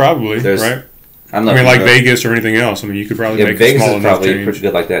 Yeah, probably. Right. I mean, like Vegas or anything else. I mean, you could probably make Vegas a small is enough probably change. pretty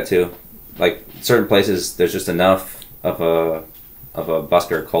good like that too. Like certain places, there's just enough of a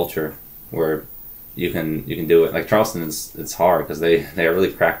busker culture where you can do it. Like Charleston, it's hard because they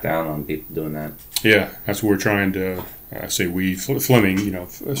really crack down on people doing that. Yeah, that's what we're trying to. I say we, Fleming,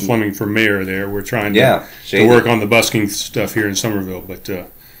 Fleming for mayor there. We're trying to work on the busking stuff here in Somerville, but.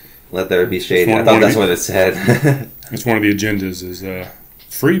 Let there be shady. I thought that's what it said. It's one of the agendas is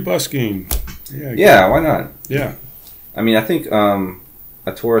free busking. Yeah, why not? Yeah. I mean, I think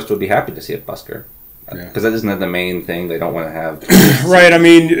a tourist would be happy to see a busker. Because that isn't the main thing they don't want to have. Right. I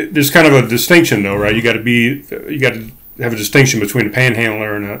mean, there's kind of a distinction, though, right? You got to have a distinction between a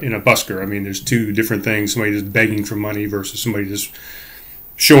panhandler and a busker. I mean, there's two different things. Somebody just begging for money versus somebody just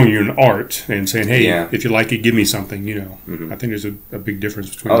showing you an art and saying, hey, if you like it, give me something, I think there's a big difference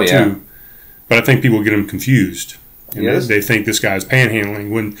between the two. But I think people get them confused. And they think this guy's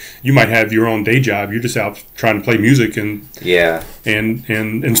panhandling when you might have your own day job. You're just out trying to play music and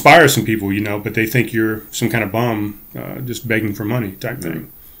inspire some people, but they think you're some kind of bum just begging for money type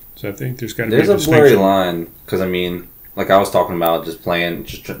thing. So I think there's got to be a distinction. There's a blurry line because, I mean, like I was talking about just playing,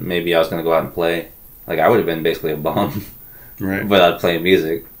 maybe I was going to go out and play. Like I would have been basically a bum. Right. But I'd play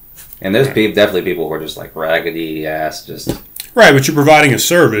music. And there's definitely people who are just like raggedy ass, just... Right, but you're providing a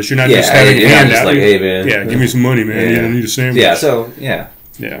service. You're not just having a handout. Just like, hey, man. Yeah, give me some money, man. You don't need a sandwich. Yeah, so, Yeah.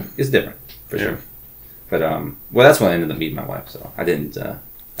 It's different, for sure. But, well, that's when I ended up meeting my wife, so I didn't...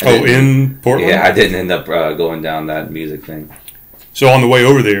 in Portland? Yeah, I didn't end up going down that music thing. So on the way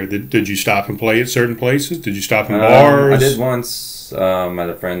over there, did you stop and play at certain places? Did you stop in bars? I did once at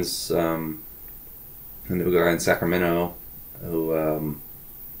a friend's... and there was a guy in Sacramento who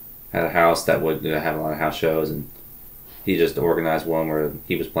had a house that would have a lot of house shows, and he just organized one where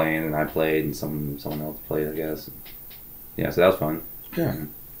he was playing and I played and someone else played, I guess. Yeah, so that was fun. Yeah.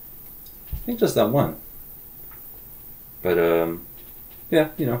 I think just that one. But I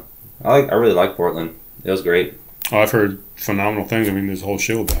really like Portland. It was great. Oh, I've heard phenomenal things. I mean, there's a whole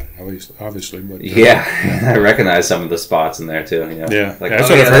show about it, at least, obviously. But I recognize some of the spots in there too. Yeah, like that's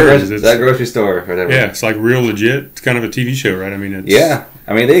what I've heard. That grocery store or whatever. Yeah, it's like real legit. It's kind of a TV show, right? I mean,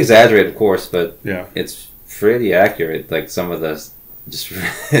 I mean, they exaggerate, of course, but it's pretty accurate. Like some of the,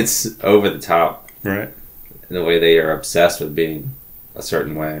 it's over the top. Right. The way they are obsessed with being a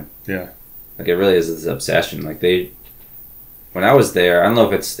certain way. Yeah. Like it really is this obsession. Like when I was there, I don't know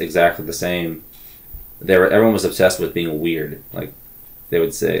if it's exactly the same. Everyone was obsessed with being weird. Like they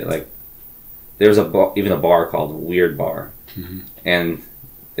would say, like there was even a bar called Weird Bar, and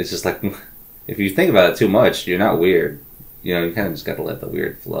it's just like if you think about it too much, you're not weird. You kind of just got to let the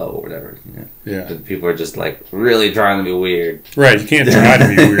weird flow or whatever. Yeah. But people are just like really trying to be weird. Right. You can't try to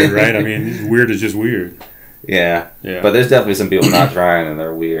be weird, right? I mean, weird is just weird. Yeah. But there's definitely some people not trying and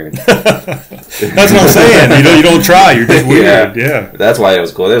they're weird. That's what I'm saying. You don't try. You're just weird. Yeah. That's why it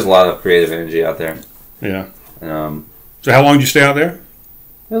was cool. There's a lot of creative energy out there. Yeah. So how long did you stay out there?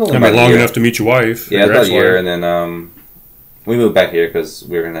 Long enough to meet your wife. Yeah, about a year, and then we moved back here because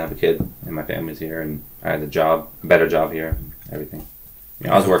we were gonna have a kid, and my family's here, and I had a better job here, and everything.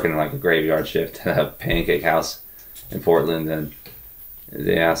 I was working in like a graveyard shift at a pancake house in Portland,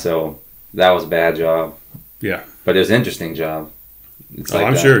 and so that was a bad job. Yeah, but it was an interesting job.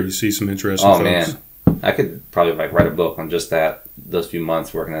 I'm sure you see some interesting folks. Man, I could probably write a book on just those few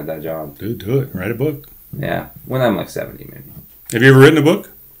months working at that job. Dude, do it. Write a book. Yeah, when I'm like 70, maybe. Have you ever written a book?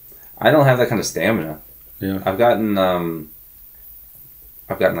 I don't have that kind of stamina. Yeah, I've gotten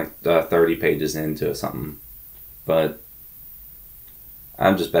like 30 pages into something, but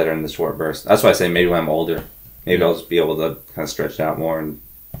I'm just better in the short bursts. That's why I say maybe when I'm older, maybe I'll just be able to kind of stretch it out more and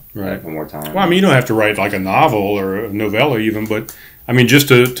have more time. Well, I mean, you don't have to write like a novel or a novella even, but I mean, just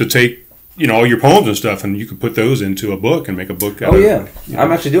to take all your poems and stuff, and you could put those into a book and make a book out of it.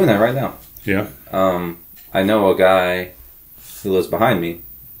 I'm actually doing that right now. Yeah. I know a guy who lives behind me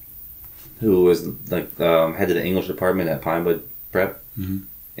who was like head of the English department at Pinewood Prep,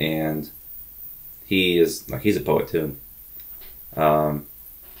 and he's a poet too.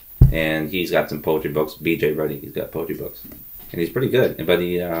 And he's got some poetry books. BJ Ruddy, he's got poetry books, and he's pretty good. But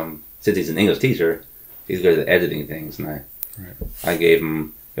he, since he's an English teacher, he's good at editing things. And I gave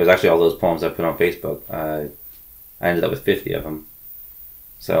him. It was actually all those poems I put on Facebook. I ended up with 50 of them.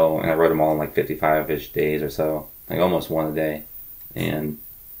 So, and I wrote them all in like 55-ish days or so, like almost one a day. And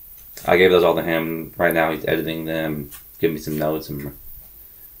I gave those all to him. Right now, he's editing them, giving me some notes, and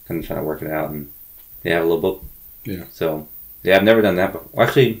kind of trying to work it out. And they have a little book. Yeah. So, yeah, I've never done that before. Well,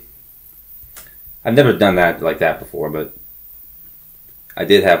 actually, I've never done that like that before, but I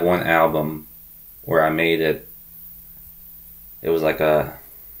did have one album where I made it. It was like a,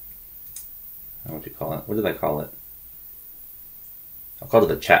 what would you call it? What did I call it? I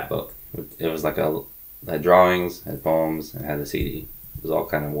called it a chapbook. It was like it had drawings, had poems, and had a CD. It was all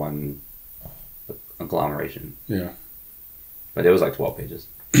kind of one agglomeration. Yeah. But it was like 12 pages.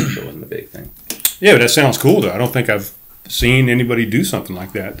 So it wasn't a big thing. Yeah, but that sounds cool, though. I don't think I've seen anybody do something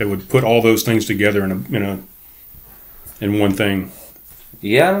like that. They would put all those things together in one thing.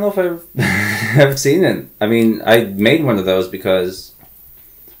 Yeah, I don't know if I've seen it. I mean, I made one of those because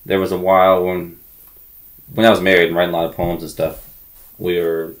there was a while when I was married and writing a lot of poems and stuff, we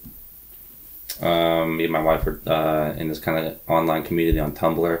were, me and my wife were in this kind of online community on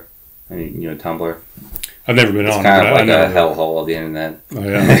Tumblr. I mean, Tumblr. I've never been on. It's kind of like a hellhole of the internet. Oh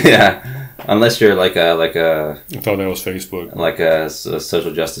yeah. Yeah. Unless you're like a. I thought that was Facebook. Like a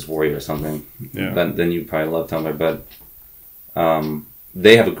social justice warrior or something. Yeah. Then you probably love Tumblr, but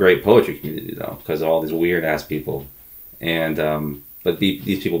they have a great poetry community though, because of all these weird ass people, and but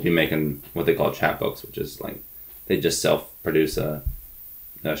these people be making what they call chapbooks, which is like they just self-produce a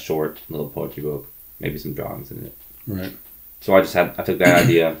short little poetry book, maybe some drawings in it. Right. So I took that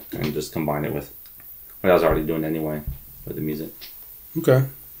idea and just combined it with what I was already doing anyway with the music. Okay.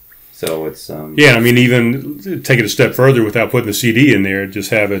 So it's yeah. I mean, even take it a step further without putting the CD in there.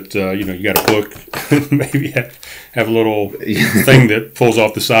 Just have it. You got a book. Maybe have a little thing that pulls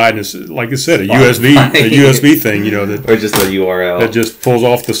off the side, and it's, like I said, a USB thing. That or just a URL that just pulls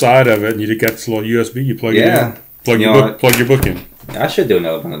off the side of it, and you got this little USB. You plug it in. Plug your book in. I should do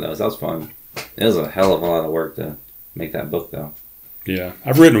another one of those. That was fun. It was a hell of a lot of work to make that book, though. Yeah,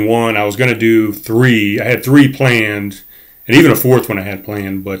 I've written one. I was going to do 3. I had 3 planned, and even a 4th one I had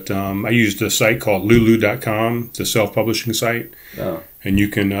planned. But I used a site called Lulu.com. It's a self-publishing site, and you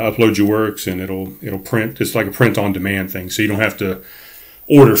can upload your works, and it'll print. It's like a print-on-demand thing, so you don't have to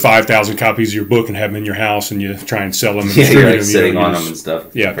order 5,000 copies of your book and have them in your house, and you try and sell them and distribute you're like them. Sitting on them and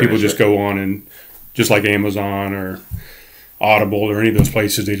stuff. Yeah, people just go on and just like Amazon or Audible or any of those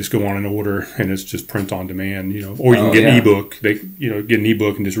places, they just go on and order, and it's just print on demand, or you can get an ebook. Get an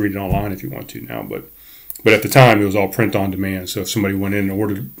ebook and just read it online if you want to now. But at the time, it was all print on demand. So if somebody went in and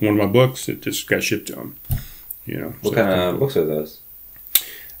ordered one of my books, it just got shipped to them. What kind of books are those?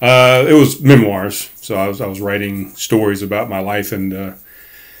 It was memoirs. So I was writing stories about my life and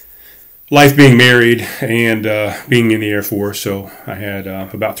life being married and being in the Air Force. So I had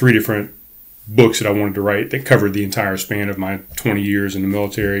about 3 different books that I wanted to write that covered the entire span of my 20 years in the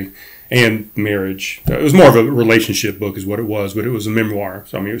military and marriage. It was more of a relationship book is what it was, but it was a memoir.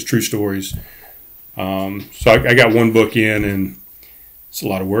 So, I mean, it was true stories. So I got one book in, and it's a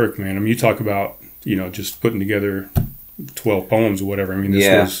lot of work, man. I mean, you talk about, just putting together 12 poems or whatever. I mean,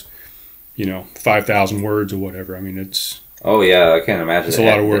 this was, 5,000 words or whatever. I mean, it's... Oh, yeah, I can't imagine it's a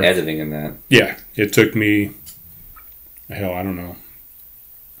lot of work. The editing in that. Yeah, it took me, hell, I don't know,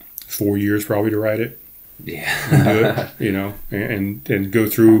 4 years probably to write it. Yeah. And do it, and go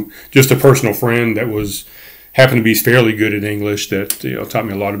through just a personal friend that happened to be fairly good at English that taught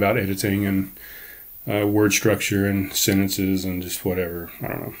me a lot about editing and word structure and sentences and just whatever. I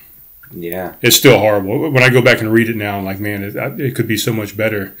don't know. Yeah. It's still horrible. When I go back and read it now, I'm like, man, it could be so much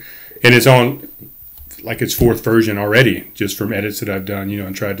better. And it's on like its 4th version already, just from edits that I've done,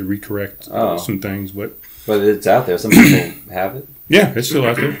 and tried to recorrect some things. But it's out there. Some people have it. Yeah, it's still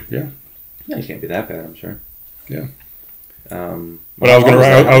out there. Yeah. Yeah, it can't be that bad, I'm sure. Yeah. But I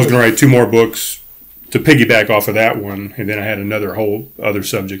was gonna write 2 more books to piggyback off of that one, and then I had another whole other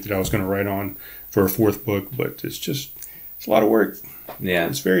subject that I was gonna write on for a 4th book. But it's a lot of work. Yeah.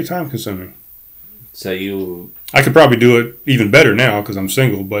 It's very time consuming. So I could probably do it even better now because I'm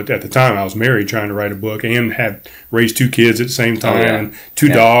single. But at the time, I was married, trying to write a book and had raised 2 kids at the same time, 2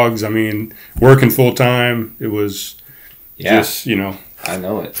 dogs. I mean, working full time. It was. Just, I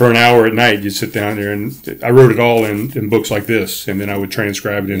know it. For an hour at night, you'd sit down there, and I wrote it all in books like this, and then I would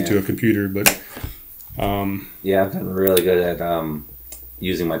transcribe it into a computer. But I've gotten really good at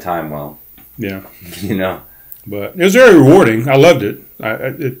using my time well. Yeah. You know. But it was very rewarding. I loved it.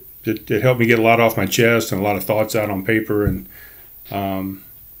 It helped me get a lot off my chest and a lot of thoughts out on paper. And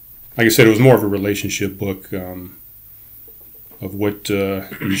like I said, it was more of a relationship book of what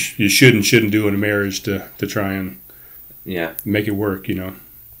you should and shouldn't do in a marriage to try and make it work, you know,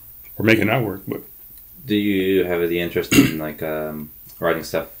 or make it not work. But do you have the interest in like writing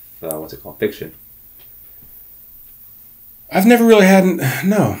stuff? What's it called? Fiction. I've never really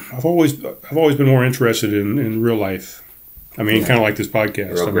no. I've always been more interested in real life. I mean, kind of like this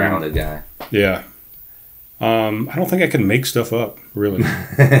podcast. A real grounded guy. Yeah. I don't think I can make stuff up, really.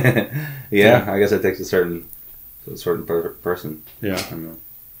 Yeah, I guess it takes a certain person. Yeah.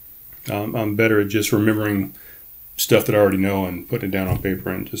 I'm better at just remembering stuff that I already know and putting it down on paper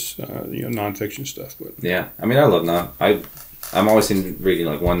and just nonfiction stuff. But yeah, I mean, I love I'm always reading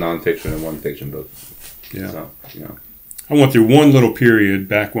like one nonfiction and one fiction book. Yeah. So, you know. I went through one little period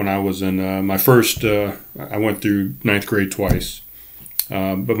back when I was in my first. I went through ninth grade twice,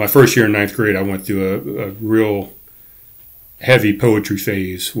 but my first year in ninth grade, I went through a real heavy poetry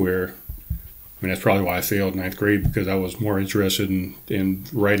phase where, I mean, that's probably why I failed ninth grade, because I was more interested in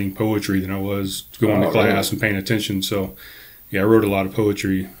writing poetry than I was going to class and paying attention. So, yeah, I wrote a lot of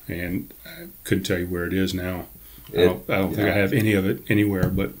poetry, and I couldn't tell you where it is now. I don't think I have any of it anywhere,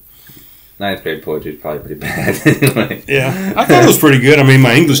 but. Ninth grade poetry is probably pretty bad. Anyway. Yeah, I thought it was pretty good. I mean,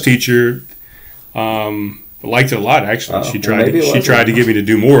 my English teacher liked it a lot. Actually, she tried to get me to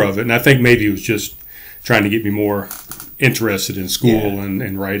do more of it, and I think maybe it was just trying to get me more interested in school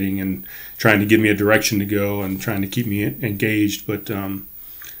and writing, and trying to give me a direction to go, and trying to keep me engaged. But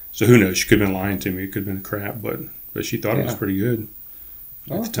so who knows? She could have been lying to me. It could have been crap, but she thought it was pretty good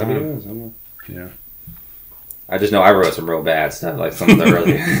at the time. Yeah. I just know I wrote some real bad stuff, like some of the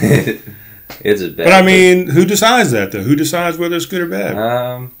early. It's just bad. But I mean, who decides that though? Who decides whether it's good or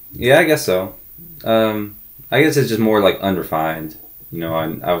bad? Yeah, I guess so. I guess it's just more like unrefined. You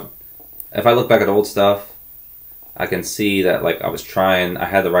know, if I look back at old stuff, I can see that like I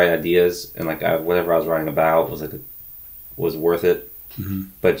had the right ideas, and like whatever I was writing about was worth it. Mm-hmm.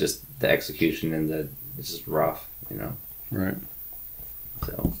 But just the execution and it's just rough. You know. Right.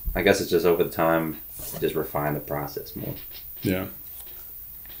 So I guess it's just over the time, just refine the process more. Yeah.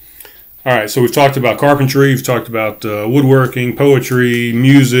 All right, so we've talked about carpentry, we've talked about woodworking, poetry,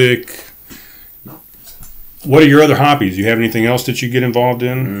 music. What are your other hobbies? Do you have anything else that you get involved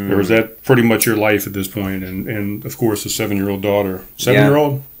in? Or is that pretty much your life at this point? And of course, a 7-year-old daughter.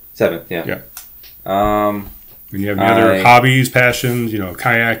 7-year-old? 7, yeah. Yeah. And you have any other hobbies, passions,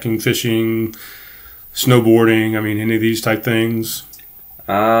 kayaking, fishing, snowboarding, I mean, any of these type things?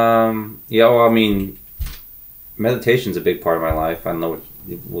 Yeah, well, I mean, meditation's a big part of my life. I don't know what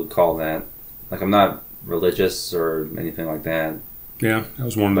you would call that. Like, I'm not religious or anything like that. Yeah, that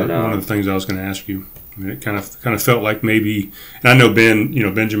was one of the things I was going to ask you. I mean, it kind of felt like maybe, and I know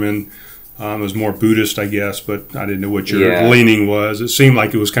Benjamin was more Buddhist, I guess, but I didn't know what your leaning was. It seemed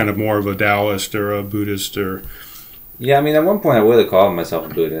like it was kind of more of a Taoist or a Buddhist or. Yeah, I mean, at one point I would have called myself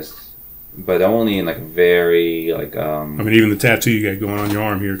a Buddhist, but only in like very like. I mean, even the tattoo you got going on your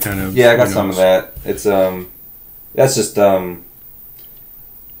arm here, kind of. Yeah, I got some of that. It's that's just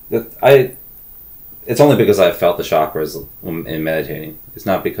It's only because I felt the chakras in meditating. It's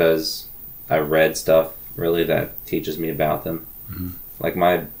not because I read stuff really that teaches me about them. Mm-hmm. Like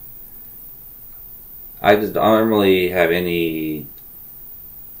I don't really have any.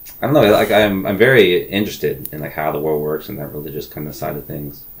 I don't know. Like I'm very interested in like how the world works and that religious kind of side of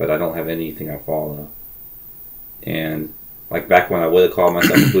things, but I don't have anything I follow. And like back when I would have called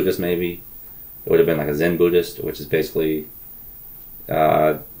myself a Buddhist, maybe it would have been like a Zen Buddhist, which is basically.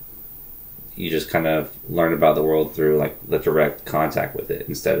 You just kind of learn about the world through like the direct contact with it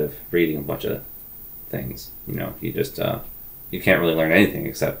instead of reading a bunch of things. You just you can't really learn anything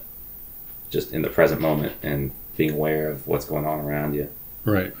except just in the present moment and being aware of what's going on around you.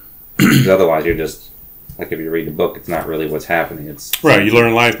 Right. Because otherwise, you're just like if you read a book, it's not really what's happening. It's right. You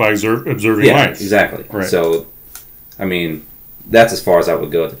learn life by observing life. Exactly. Right. So, I mean, that's as far as I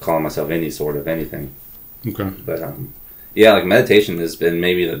would go to calling myself any sort of anything. Okay. But yeah, like meditation has been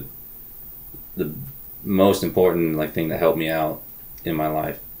maybe the most important like thing that helped me out in my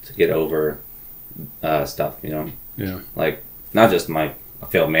life to get over stuff, Yeah. Like not just a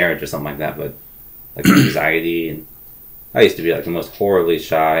failed marriage or something like that, but like anxiety. And I used to be like the most horribly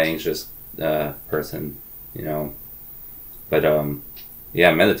shy, anxious person, But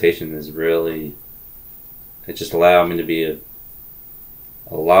yeah, meditation is really it just allowed me to be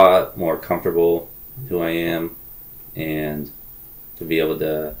a lot more comfortable with who I am and to be able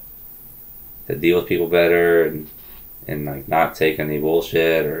to deal with people better and like not take any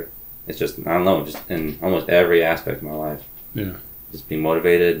bullshit or it's just, I don't know, just in almost every aspect of my life. Yeah. Just being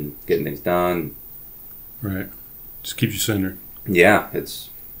motivated and getting things done. Right. Just keeps you centered. Yeah,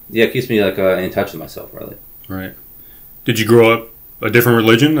 it keeps me like in touch with myself, really. Right. Did you grow up a different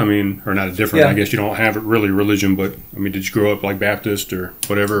religion? I mean, or not a different, Yeah. I guess you don't have really religion, but I mean, did you grow up like Baptist or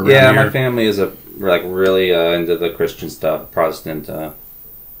whatever around Yeah, here? my family is really into the Christian stuff, Protestant.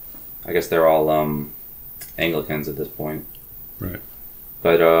 I guess they're all Anglicans at this point. Right.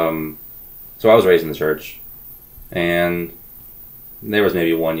 But so I was raised in the church, and there was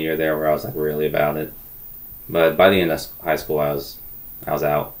maybe 1 year there where I was like really about it. But by the end of high school, I was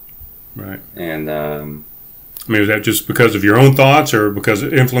out. Right. And I mean, was that just because of your own thoughts, or because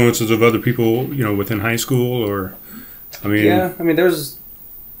of influences of other people, within high school, or I mean? Yeah, I mean, it was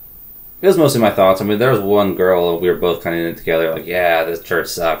mostly my thoughts. I mean, there was one girl, we were both kind of in it together, like, yeah, this church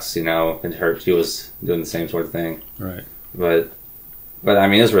sucks, and her, she was doing the same sort of thing. Right. But I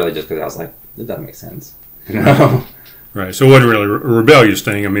mean, it was really just because I was like, it doesn't make sense, Right. So it wasn't really a rebellious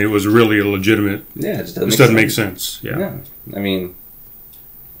thing. I mean, it was really a legitimate. Yeah, it just doesn't make sense. Yeah. Yeah. I mean,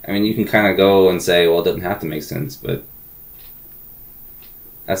 you can kind of go and say, well, it doesn't have to make sense, but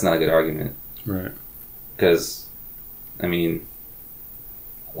that's not a good argument. Right. Because, I mean,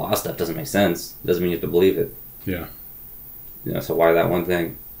 a lot of stuff doesn't make sense. Doesn't mean you have to believe it. Yeah. So why that one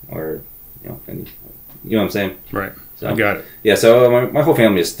thing? Or, you know what I'm saying? Right. So, I got it. Yeah, so my whole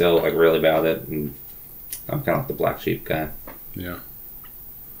family is still, like, really about it, and I'm kind of like the black sheep guy. Yeah.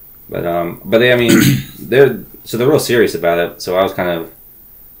 But they, I mean, they're real serious about it, so I was kind of,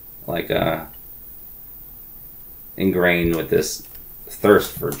 like, ingrained with this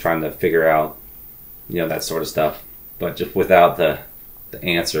thirst for trying to figure out, that sort of stuff, but just without the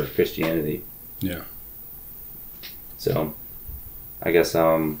answer of Christianity. Yeah. So, I guess,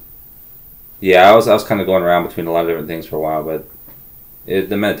 yeah, I was kind of going around between a lot of different things for a while, but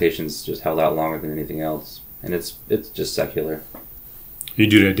the meditation's just held out longer than anything else, and it's just secular. You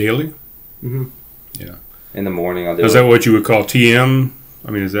do that daily? Mm-hmm. Yeah. In the morning, I'll do Is that what you would call TM? I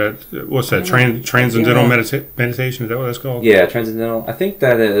mean, what's that? Transcendental meditation? Is that what that's called? Yeah, transcendental. I think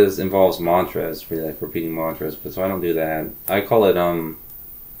that involves mantras, for like repeating mantras, but so I don't do that. I call it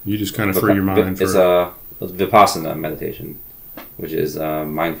You just kind of free your mind. It's a Vipassana meditation, which is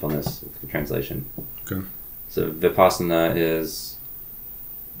mindfulness, the translation. Okay. So Vipassana is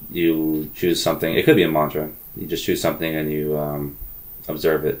you choose something. It could be a mantra. You just choose something and you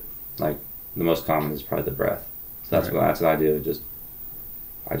observe it. Like the most common is probably the breath. So that's what I do.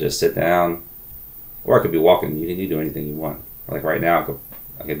 I just sit down, or I could be walking. You can do anything you want. Like right now,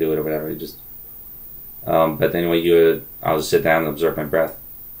 I could do it or whatever. You just, but anyway, I'll just sit down and observe my breath,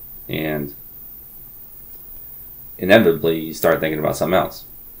 and inevitably you start thinking about something else.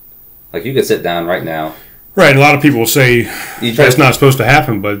 Like you could sit down right now. Right, a lot of people will say that's not supposed to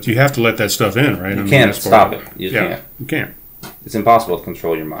happen, but you have to let that stuff in, right? You can't stop it. You can't. You can't. It's impossible to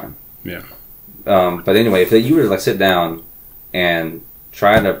control your mind. Yeah. But anyway, if you were to like sit down and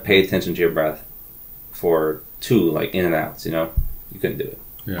try to pay attention to your breath for 2 like in and outs, you couldn't do it.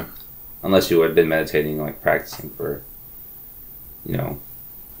 Yeah. Unless you had been meditating, like practicing for, I don't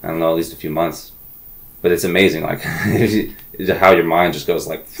know, at least a few months. But it's amazing, like how your mind just goes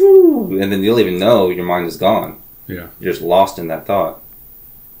like, whoo, and then you'll even know your mind is gone. Yeah. You're just lost in that thought.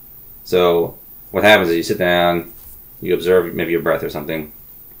 So what happens is you sit down, you observe maybe your breath or something,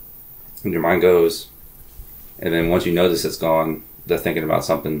 and your mind goes, and then once you notice it's gone, they're thinking about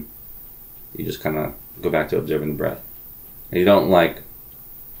something, you just kind of go back to observing the breath. And you don't want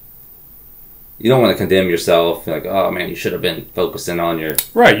to condemn yourself, like, oh man, you should have been focusing on your...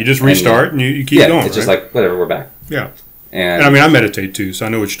 Right, you just restart and you keep going. It's just like, whatever, we're back. Yeah. And I mean, I meditate too, so I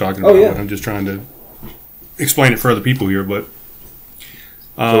know what you're talking about. Yeah. But I'm just trying to explain it for other people here, but...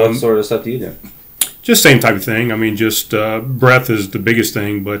 so what sort of stuff do you do? Just same type of thing. I mean, just breath is the biggest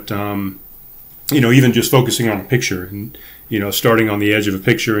thing, but, even just focusing on a picture and, starting on the edge of a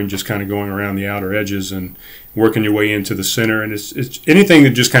picture and just kind of going around the outer edges and working your way into the center. And it's anything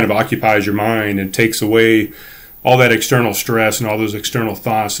that just kind of occupies your mind and takes away all that external stress and all those external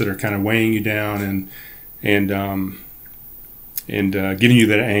thoughts that are kind of weighing you down and giving you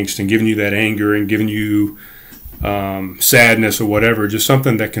that angst and giving you that anger and giving you sadness or whatever. Just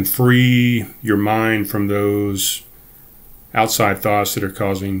something that can free your mind from those outside thoughts that are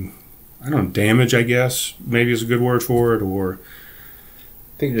causing, I don't know, damage, I guess, maybe is a good word for it, or...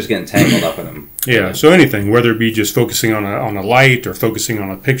 I think you're just getting tangled up in them. Yeah, so anything, whether it be just focusing on a light or focusing on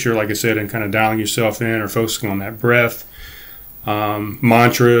a picture, like I said, and kind of dialing yourself in, or focusing on that breath.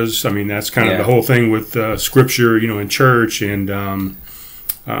 Mantras, I mean, that's kind of the whole thing with scripture, in church, and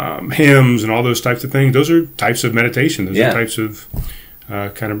hymns and all those types of things. Those are types of meditation. Those are types of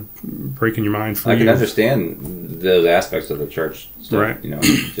kind of breaking your mind free. I can understand those aspects of the church stuff, right?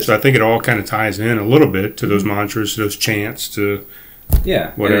 Just, so I think it all kind of ties in a little bit to those mantras, to those chants, to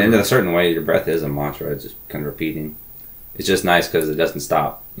whatever. And in a certain way, your breath is a mantra. It's just kind of repeating. It's just nice because it doesn't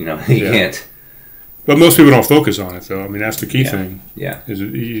stop. You can't. But most people don't focus on it, though. I mean, that's the key thing. Yeah. Is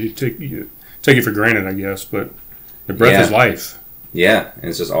you take it for granted, I guess, but the breath is life. Yeah, and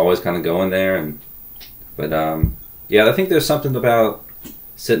it's just always kind of going there, I think there's something about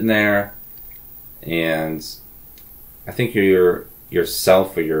sitting there, and I think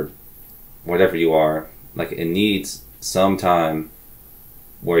yourself or your whatever you are, like, it needs some time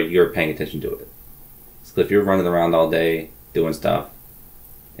where you're paying attention to it. So if you're running around all day doing stuff,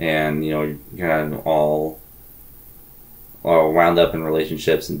 and you're kind of all wound up in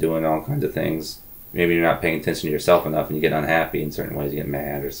relationships and doing all kinds of things, maybe you're not paying attention to yourself enough, and you get unhappy in certain ways. You get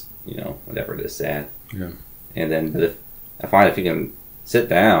mad, or whatever it is, sad. Yeah. And then, but if you can sit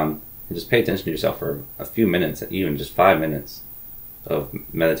down and just pay attention to yourself for a few minutes, even just 5 minutes of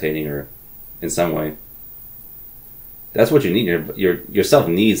meditating or in some way, that's what you need. Yourself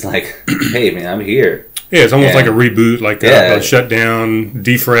needs, like, hey man, I'm here. Yeah, it's almost like a reboot, like a shutdown,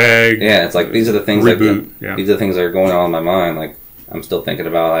 defrag. Yeah, it's like these are the things. Reboot. These are the things that are going on in my mind. Like, I'm still thinking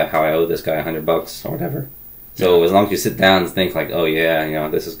about how I owe this guy $100 or whatever. So as long as you sit down and think like, oh yeah,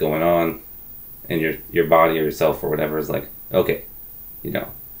 this is going on, and your body or yourself or whatever is like, okay,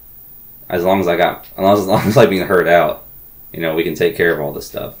 as long as I'm being heard out, we can take care of all this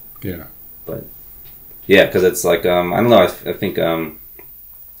stuff. Yeah. But yeah, because it's like I don't know. I think a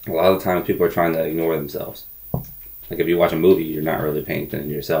lot of the times people are trying to ignore themselves. Like if you watch a movie, you're not really paying attention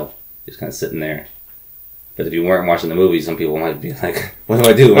to yourself. You're just kind of sitting there. But if you weren't watching the movie, some people might be like, what do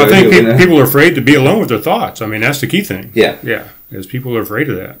I do? I think people are afraid to be alone with their thoughts. I mean, that's the key thing. Yeah. Yeah. Because people are afraid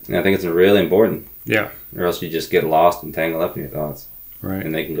of that. And I think it's really important. Yeah. Or else you just get lost and tangled up in your thoughts. Right.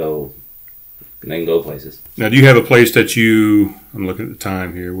 And they can go places. Now, do you have a place that I'm looking at the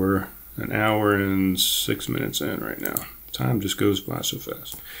time here. We're an hour and 6 minutes in right now. Time just goes by so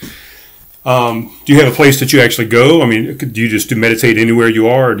fast. Do you have a place that you actually go? I mean, do you just meditate anywhere you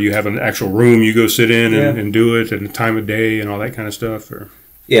are, or do you have an actual room you go sit in and do it, and the time of day and all that kind of stuff? Or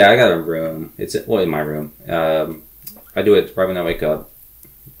yeah, I got a room. It's in my room. I do it right when I wake up,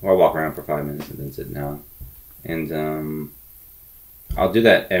 or I walk around for 5 minutes and then sit down. And I'll do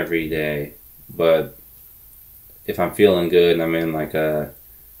that every day. But if I'm feeling good and I'm in like a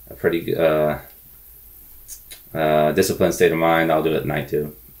pretty disciplined state of mind, I'll do it at night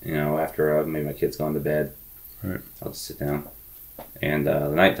too. After maybe my kid's gone to bed, right. I'll just sit down. And the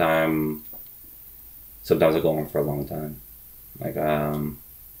nighttime, sometimes I go on for a long time. Like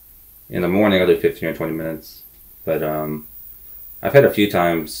in the morning, I'll do 15 or 20 minutes. But I've had a few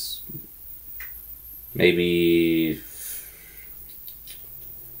times, maybe,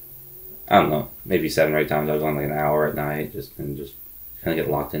 I don't know, maybe 7 or 8 times I've gone like an hour at night, just kind of get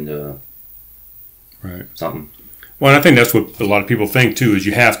locked into something. Well, and I think that's what a lot of people think too. Is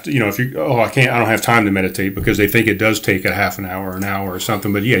you have to, if you, I don't have time to meditate, because they think it does take a half an hour, or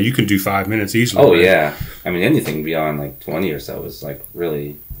something. But yeah, you can do 5 minutes easily. Oh yeah, I mean anything beyond like 20 or so is like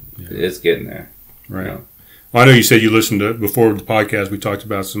really, it's getting there. Right. Well, I know you said you listened to before the podcast. We talked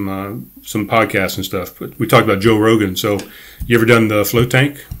about some podcasts and stuff, but we talked about Joe Rogan. So, you ever done the float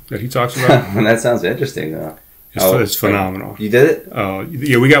tank that he talks about? That sounds interesting, though. It's phenomenal. You did it?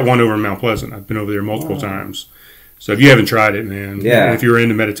 Yeah, we got one over in Mount Pleasant. I've been over there multiple times. So if you haven't tried it, man, if you're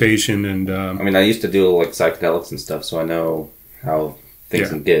into meditation and I mean, I used to do like psychedelics and stuff, so I know how things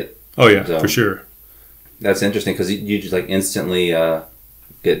can get. Oh yeah, so, for sure. That's interesting because you just like instantly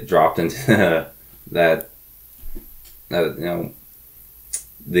get dropped into that the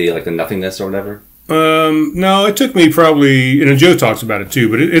the nothingness or whatever. No, it took me probably, and Joe talks about it too,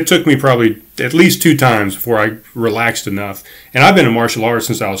 but it took me probably at least 2 times before I relaxed enough. And I've been in martial arts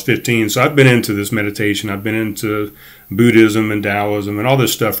since I was 15, so I've been into this meditation. I've been into Buddhism and Taoism and all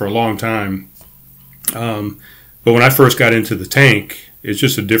this stuff for a long time. But when I first got into the tank, it's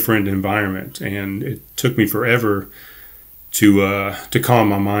just a different environment, and it took me forever to calm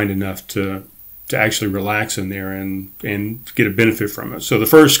my mind enough to actually relax in there and get a benefit from it. So the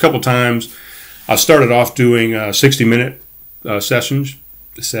first couple times, I started off doing 60-minute sessions.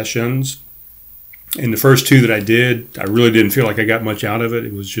 And the first 2 that I did, I really didn't feel like I got much out of it.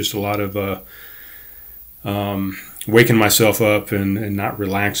 It was just a lot of waking myself up and not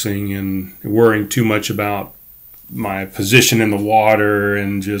relaxing and worrying too much about my position in the water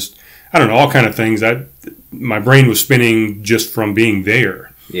and just, I don't know, all kind of things. My brain was spinning just from being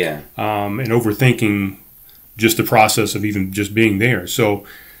there. Yeah. And overthinking just the process of even just being there. So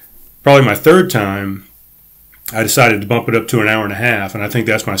probably my 3rd time, I decided to bump it up to an hour and a half, and I think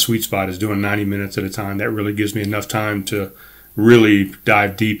that's my sweet spot, is doing 90 minutes at a time. That really gives me enough time to really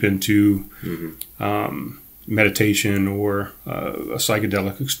dive deep into meditation or a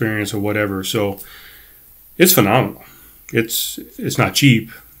psychedelic experience or whatever. So it's phenomenal. It's not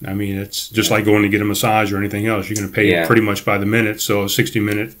cheap. I mean, it's just like going to get a massage or anything else. You're going to pay pretty much by the minute. So a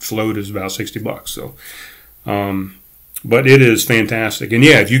 60-minute float is about $60. So, but it is fantastic. And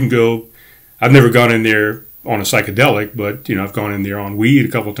yeah, if you can go, I've never gone in there on a psychedelic, but I've gone in there on weed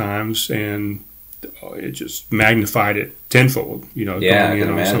a couple times, and it just magnified it tenfold. Going in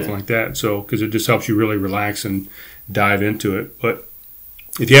on something like that. So because it just helps you really relax and dive into it. But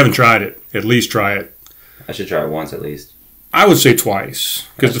if you haven't tried it, at least try it. I should try it once at least. I would say twice,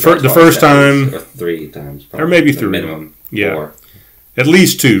 because the first time, or 3 times, probably. Or maybe 3, minimum 4. At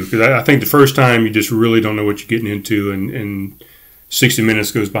least 2, because I think the first time you just really don't know what you're getting into, and 60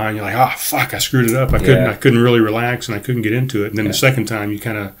 minutes goes by and you're like, oh fuck, I screwed it up. I couldn't really relax, and I couldn't get into it. And then the second time you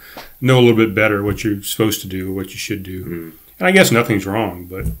kind of know a little bit better what you're supposed to do, what you should do. And I guess nothing's wrong,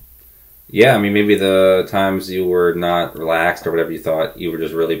 but yeah, I mean, maybe the times you were not relaxed or whatever, you thought you were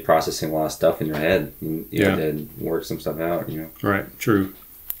just really processing a lot of stuff in your head. You had to work some stuff out, Right, true.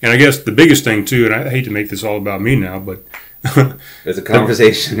 And I guess the biggest thing, too, and I hate to make this all about me now, but it's a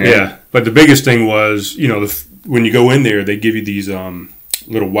conversation. Yeah, but the biggest thing was, when you go in there, they give you these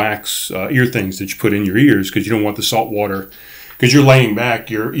little wax ear things that you put in your ears, because you don't want the salt water. Because you're laying back,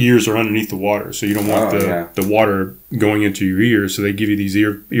 your ears are underneath the water, so you don't want the water going into your ears. So they give you these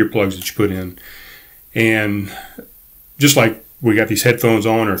earplugs that you put in, and just like we got these headphones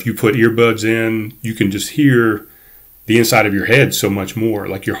on, or if you put earbuds in, you can just hear the inside of your head so much more.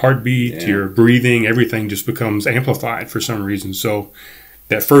 Like your heartbeat, your breathing, everything just becomes amplified for some reason. So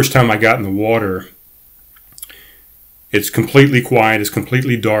that first time I got in the water, it's completely quiet. It's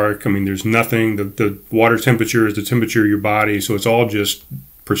completely dark. I mean, there's nothing. The water temperature is the temperature of your body. So it's all just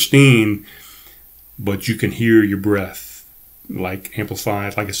pristine, but you can hear your breath, like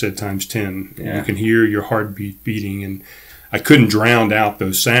amplified, like I said, times 10. Yeah. You can hear your heartbeat beating. And I couldn't drown out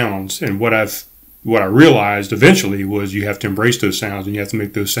those sounds. And what I realized eventually was you have to embrace those sounds, and you have to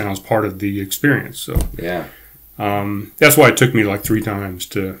make those sounds part of the experience. So that's why it took me like 3 times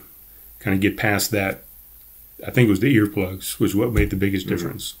to kind of get past that. I think it was the earplugs was what made the biggest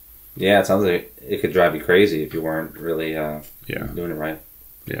difference. Yeah, it sounds like it could drive you crazy if you weren't really doing it right.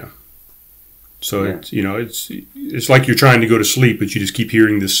 Yeah. So it's like you're trying to go to sleep, but you just keep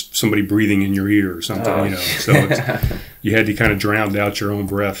hearing somebody breathing in your ear or something. So you had to kind of drown out your own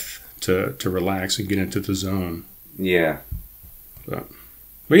breath to relax and get into the zone. Yeah. But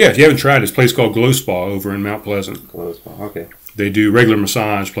yeah, if you haven't tried, it's a place called Glow Spa over in Mount Pleasant. Glow Spa, okay. They do regular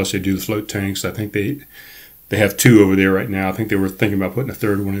massage, plus they do the float tanks. I think they have 2 over there right now. I think they were thinking about putting a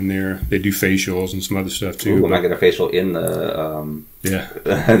 3rd one in there. They do facials and some other stuff too. Ooh, I might get a facial in the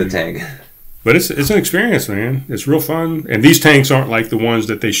the tank. But it's an experience, man. It's real fun. And these tanks aren't like the ones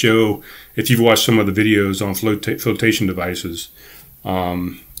that they show if you've watched some of the videos on flotation devices.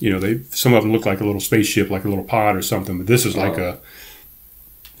 Some of them look like a little spaceship, like a little pod or something. But this is like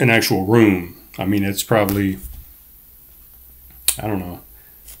an actual room. I mean, it's probably, I don't know,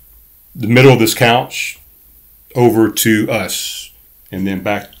 the middle of this couch over to us, and then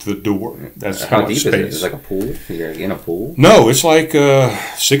back to the door. That's how deep space. Is it? Is it like a pool? You're in a pool? No, it's like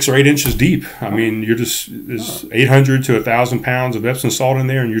 6 or 8 inches deep. I mean, there's 800 to 1,000 pounds of Epsom salt in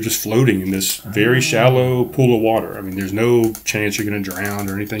there, and you're just floating in this very shallow pool of water. I mean, there's no chance you're going to drown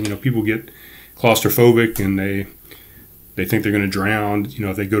or anything. People get claustrophobic, and they think they're going to drown.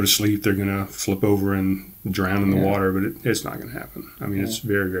 If they go to sleep, they're going to flip over and drown in the water, but it's not going to happen. I mean, it's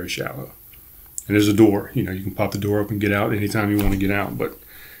very, very shallow. And there's a door. You can pop the door up and get out anytime you want to get out. But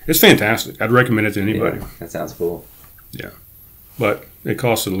it's fantastic. I'd recommend it to anybody. Yeah, that sounds cool. Yeah. But it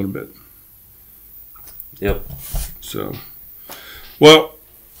costs a little bit. Yep. So, well,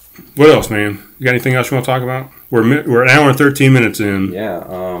 what else, man? You got anything else you want to talk about? We're an hour and 13 minutes in.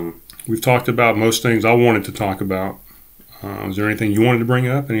 Yeah. We've talked about most things I wanted to talk about. Is there anything you wanted to bring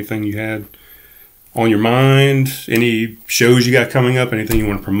up? Anything you had on your mind? Any shows you got coming up? Anything you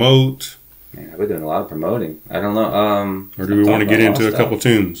want to promote? Man, we're doing a lot of promoting. I don't know. Or do we want to get into a couple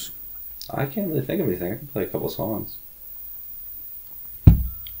tunes? I can't really think of anything. I can play a couple songs.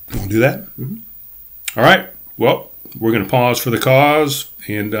 We'll do that? Mm-hmm. All right. Well, we're going to pause for the cause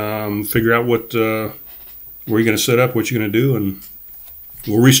and figure out where you're going to set up, what you're going to do, and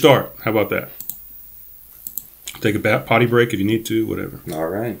we'll restart. How about that? Take a potty break if you need to, whatever. All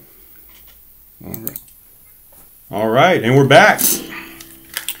right. All right, and we're back.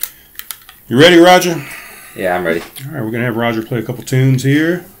 You ready, Roger? Yeah, I'm ready. All right, we're going to have Roger play a couple tunes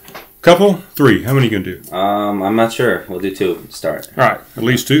here. Couple? 3. How many you going to do? I'm not sure. We'll do 2 to start. All right. At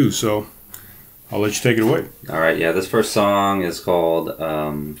least 2, so I'll let you take it away. All right. Yeah, this first song is called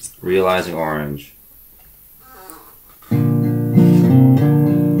Realizing Orange.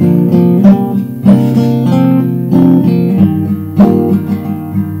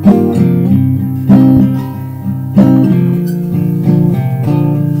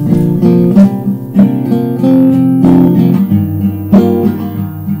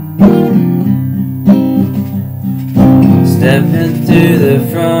 Stepping through the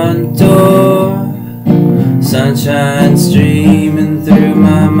front door, sunshine streaming through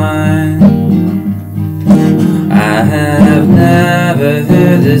my mind. I have never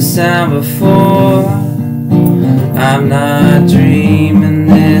heard this sound before. I'm not dreaming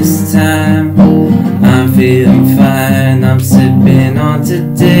this time. I'm feeling fine. I'm sipping on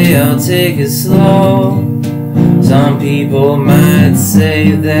today. I'll take it slow. Some people might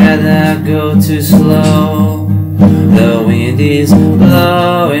say that I go too slow. The wind is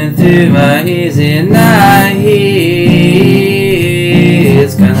blowing through my ears and I hear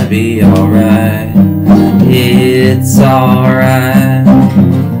it's gonna be alright. It's alright.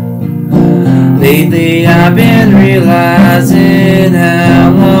 Lately I've been realizing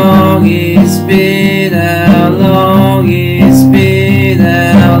how long it's been, how long it's been,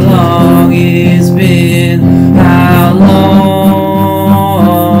 how long it's been, how long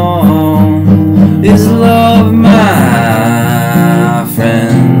is love my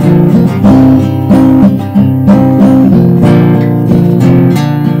friend.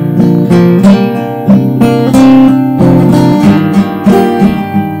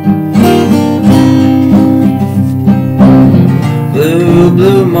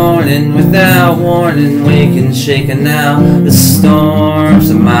 Blue morning without warning, waking, shaking out the storms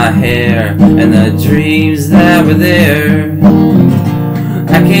of my hair and the dreams that were there.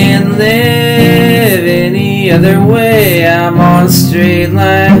 I can't live any other way. I'm on a straight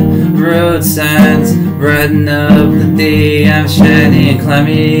line, road signs brighten up the day. I'm shining,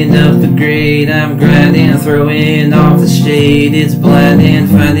 climbing up the grade. I'm grinding, throwing off the shade. It's blinding,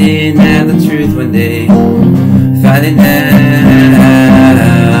 finding out the truth one day. Finding out.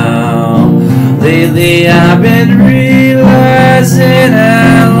 Lately I've been realizing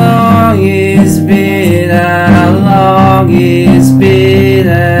how long it's been, how long it's been,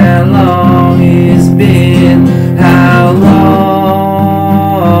 how long it's been, how long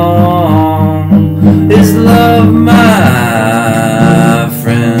is love my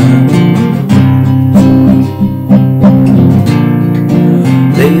friend.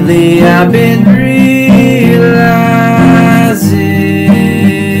 Lately I've been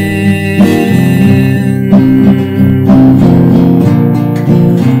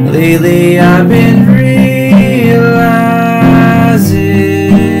lately I've been realizing.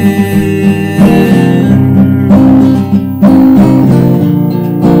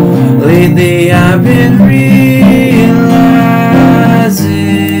 Lately I've been realizing.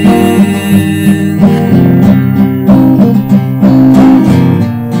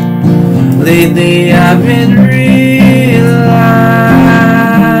 Lately I've been realizing.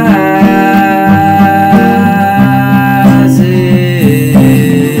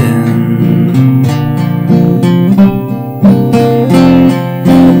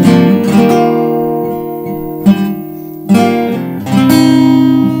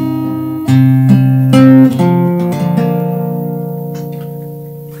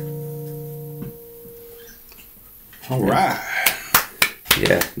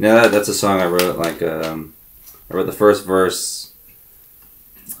 Yeah, that's a song I wrote. Like, I wrote the first verse.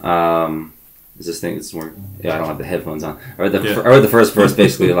 Is this thing? It's more. Yeah, I don't have the headphones on. I wrote the first verse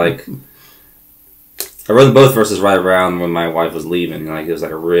basically like. I wrote both verses right around when my wife was leaving. Like it was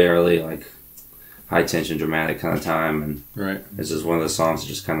like a really like high tension, dramatic kind of time, and it's just one of those songs that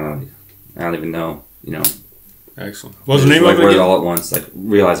just kind of like I don't even know, you know. Excellent. What was the name of it? Wrote it all at once, like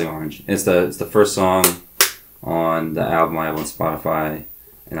Realizing Orange. It's the first song on the album I have on Spotify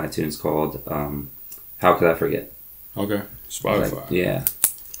and iTunes called How Could I Forget? Okay. Spotify. Like, yeah.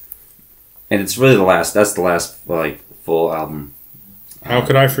 And it's really that's the last like full album. How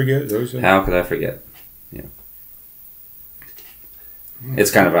Could I Forget? How Could I Forget? Yeah.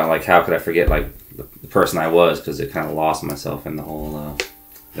 It's kind of about like how could I forget like the person I was, because it kind of lost myself in the whole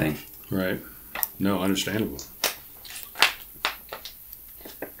thing. Right. No, understandable.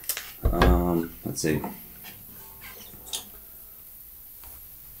 Let's see.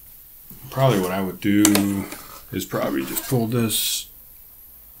 Probably what I would do is probably just pull this.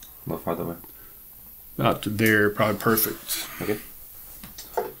 A little farther away. Out to there, probably perfect. Okay.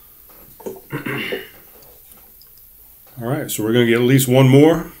 All right, so we're going to get at least one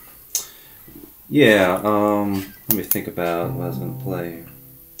more. Yeah. Let me think about what I was gonna play.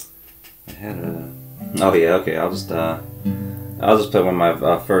 I had a. Oh yeah. Okay. I'll just play one of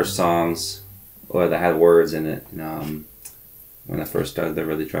my first songs, or that had words in it. When I first started, I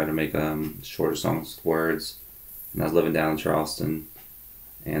really tried to make shorter songs with words. And I was living down in Charleston,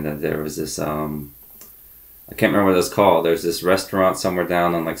 and there was this I can't remember what it was called. There's this restaurant somewhere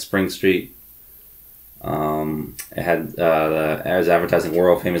down on like Spring Street. It had it was advertising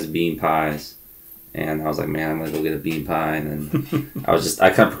world famous bean pies, and I was like, man, I'm gonna go get a bean pie. And then I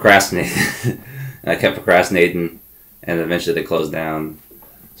kind of procrastinated. And I kept procrastinating, and eventually they closed down.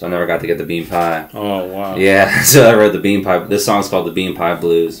 So I never got to get the bean pie. Oh wow! Yeah, so I wrote the bean pie. This song's called the Bean Pie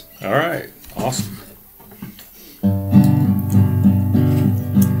Blues. All right, awesome.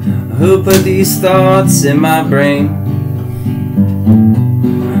 Who put these thoughts in my brain?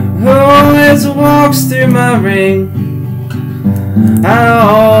 Who always walks through my ring? I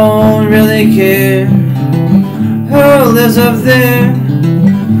don't really care. Who lives up there?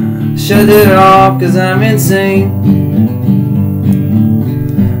 Shut it off, 'cause I'm insane.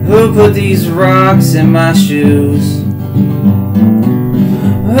 Who put these rocks in my shoes?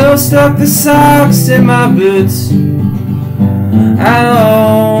 Who stuck the socks in my boots? I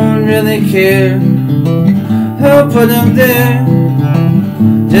don't really care. Who put them there?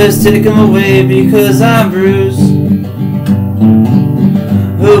 Just take them away because I'm bruised.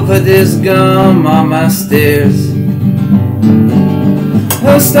 Who put this gum on my stairs?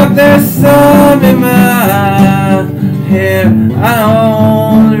 Who stuck their thumb in my hair? I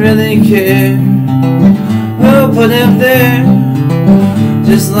don't really care. Who put them there?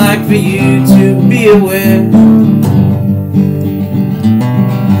 Just like for you to be aware.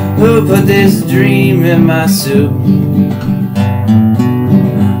 Who put this dream in my soup?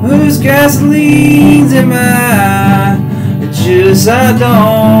 Whose gasoline's in my juice? I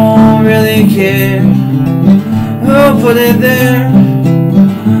don't really care. Who put it there?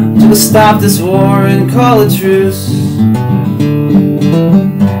 To stop this war and call it truce.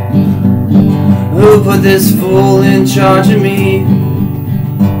 Who put this fool in charge of me?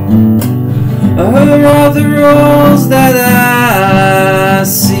 Who are the rules that I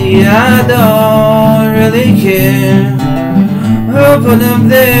see? I don't really care. Who put them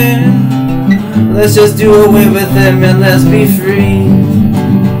there? Let's just do away with them and let's be free.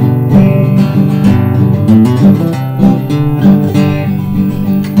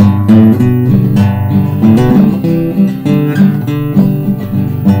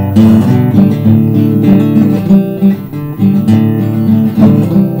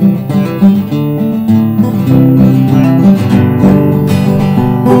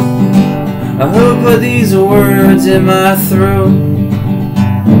 Who put these words in my throat?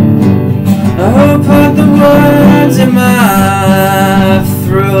 Who put the words in my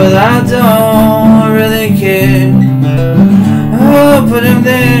throat? I don't really care. Who put them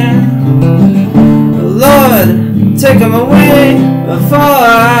there? Lord, take them away before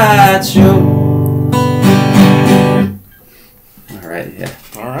I choke. Alright, yeah.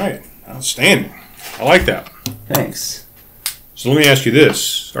 Alright, outstanding. I like that. Thanks. So let me ask you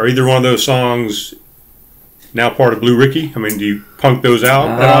this. Are either one of those songs now part of Blue Ricky? I mean, do you punk those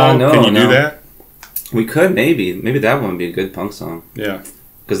out at all? No, Can you do that? We could, maybe. Maybe that one would be a good punk song. Yeah.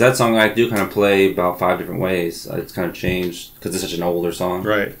 Because that song I do kind of play about 5 different ways. It's kind of changed because it's such an older song.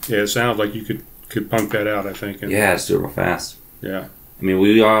 Right. Yeah, it sounds like you could punk that out, I think. Yeah, let's do it real fast. Yeah. I mean,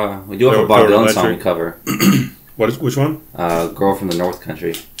 we do have a Bob Dylan song we cover. Which one? Girl from the North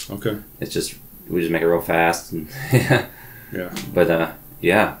Country. Okay. It's just, we just make it real fast. And yeah. Yeah. But,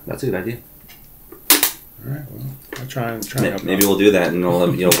 yeah, that's a good idea. All right, well, I'll try and help maybe we'll do that and we'll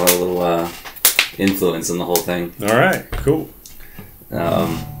have a little influence in the whole thing. All right, cool. I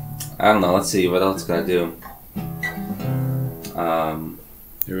don't know. Let's see. What else can I do? I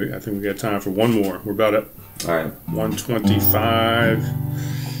think we got time for one more. We're about at all right. 125.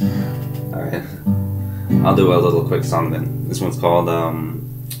 All right. I'll do a little quick song then. This one's called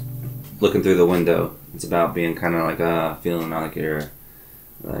 "Looking Through the Window." It's about being kind of like feeling like you're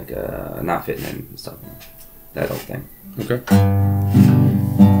not fitting in and stuff. That old thing. Okay.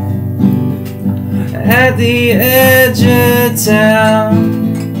 At the edge of town,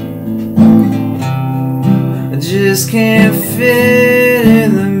 I just can't fit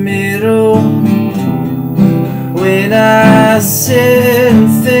in the middle. When I sit and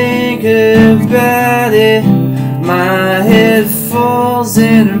think about it, my head falls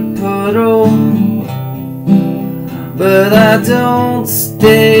in a puddle. But I don't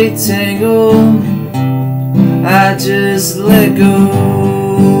stay tangled, I just let go.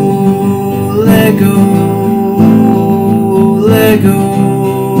 Let go, let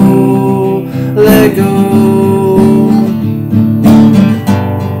go,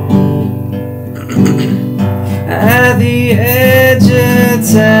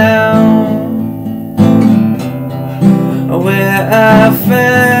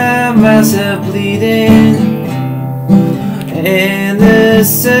 myself bleeding, and the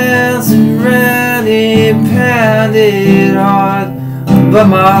sounds around it pounded hard, but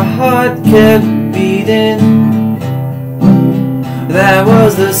my heart kept beating. That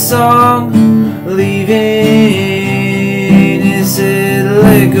was the song leaving. It said,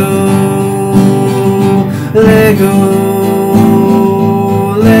 let go, let go,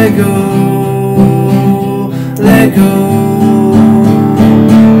 let go, let go.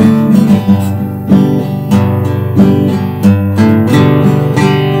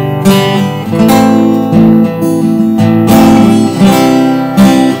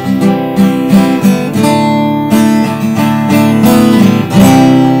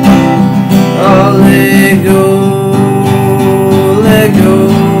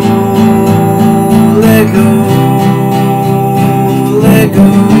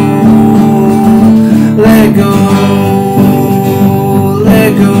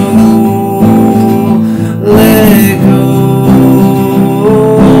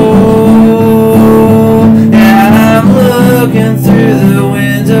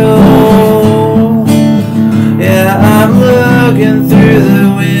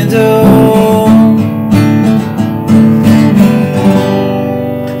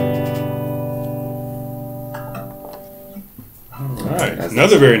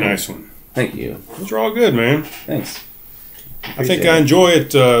 Another very nice one. Thank you. Those are all good, man. Thanks. I think I enjoy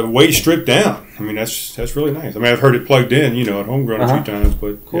it way stripped down. I mean, that's really nice. I mean, I've heard it plugged in, you know, at Homegrown a few times,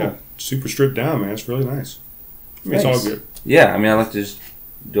 but cool. Yeah, super stripped down, man. It's really nice. I mean, it's all good. Yeah, I mean, I like to just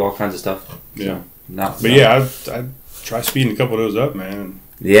do all kinds of stuff. Yeah. Yeah, I'd try speeding a couple of those up, man.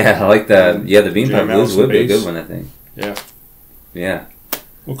 Yeah, I like that. Yeah, the Beanpot Blues would be a good one, I think. Yeah. Yeah.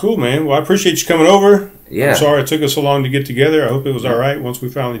 Well, cool, man. Well, I appreciate you coming over. Yeah. I'm sorry it took us so long to get together. I hope it was all right once we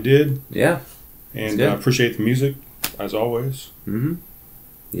finally did. Yeah. And I appreciate the music, as always. Mm-hmm.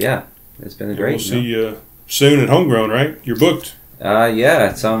 Yeah. It's been great. We'll see you soon at Homegrown, right? You're booked. Yeah.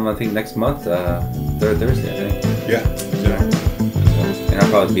 It's I think next month, third Thursday, I think. Yeah. Exactly. And I'll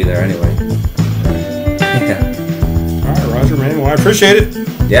probably be there anyway. Yeah. All right, Roger, man. Well, I appreciate it.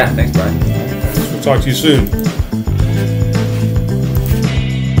 Yeah. Thanks, Brian. We'll talk to you soon.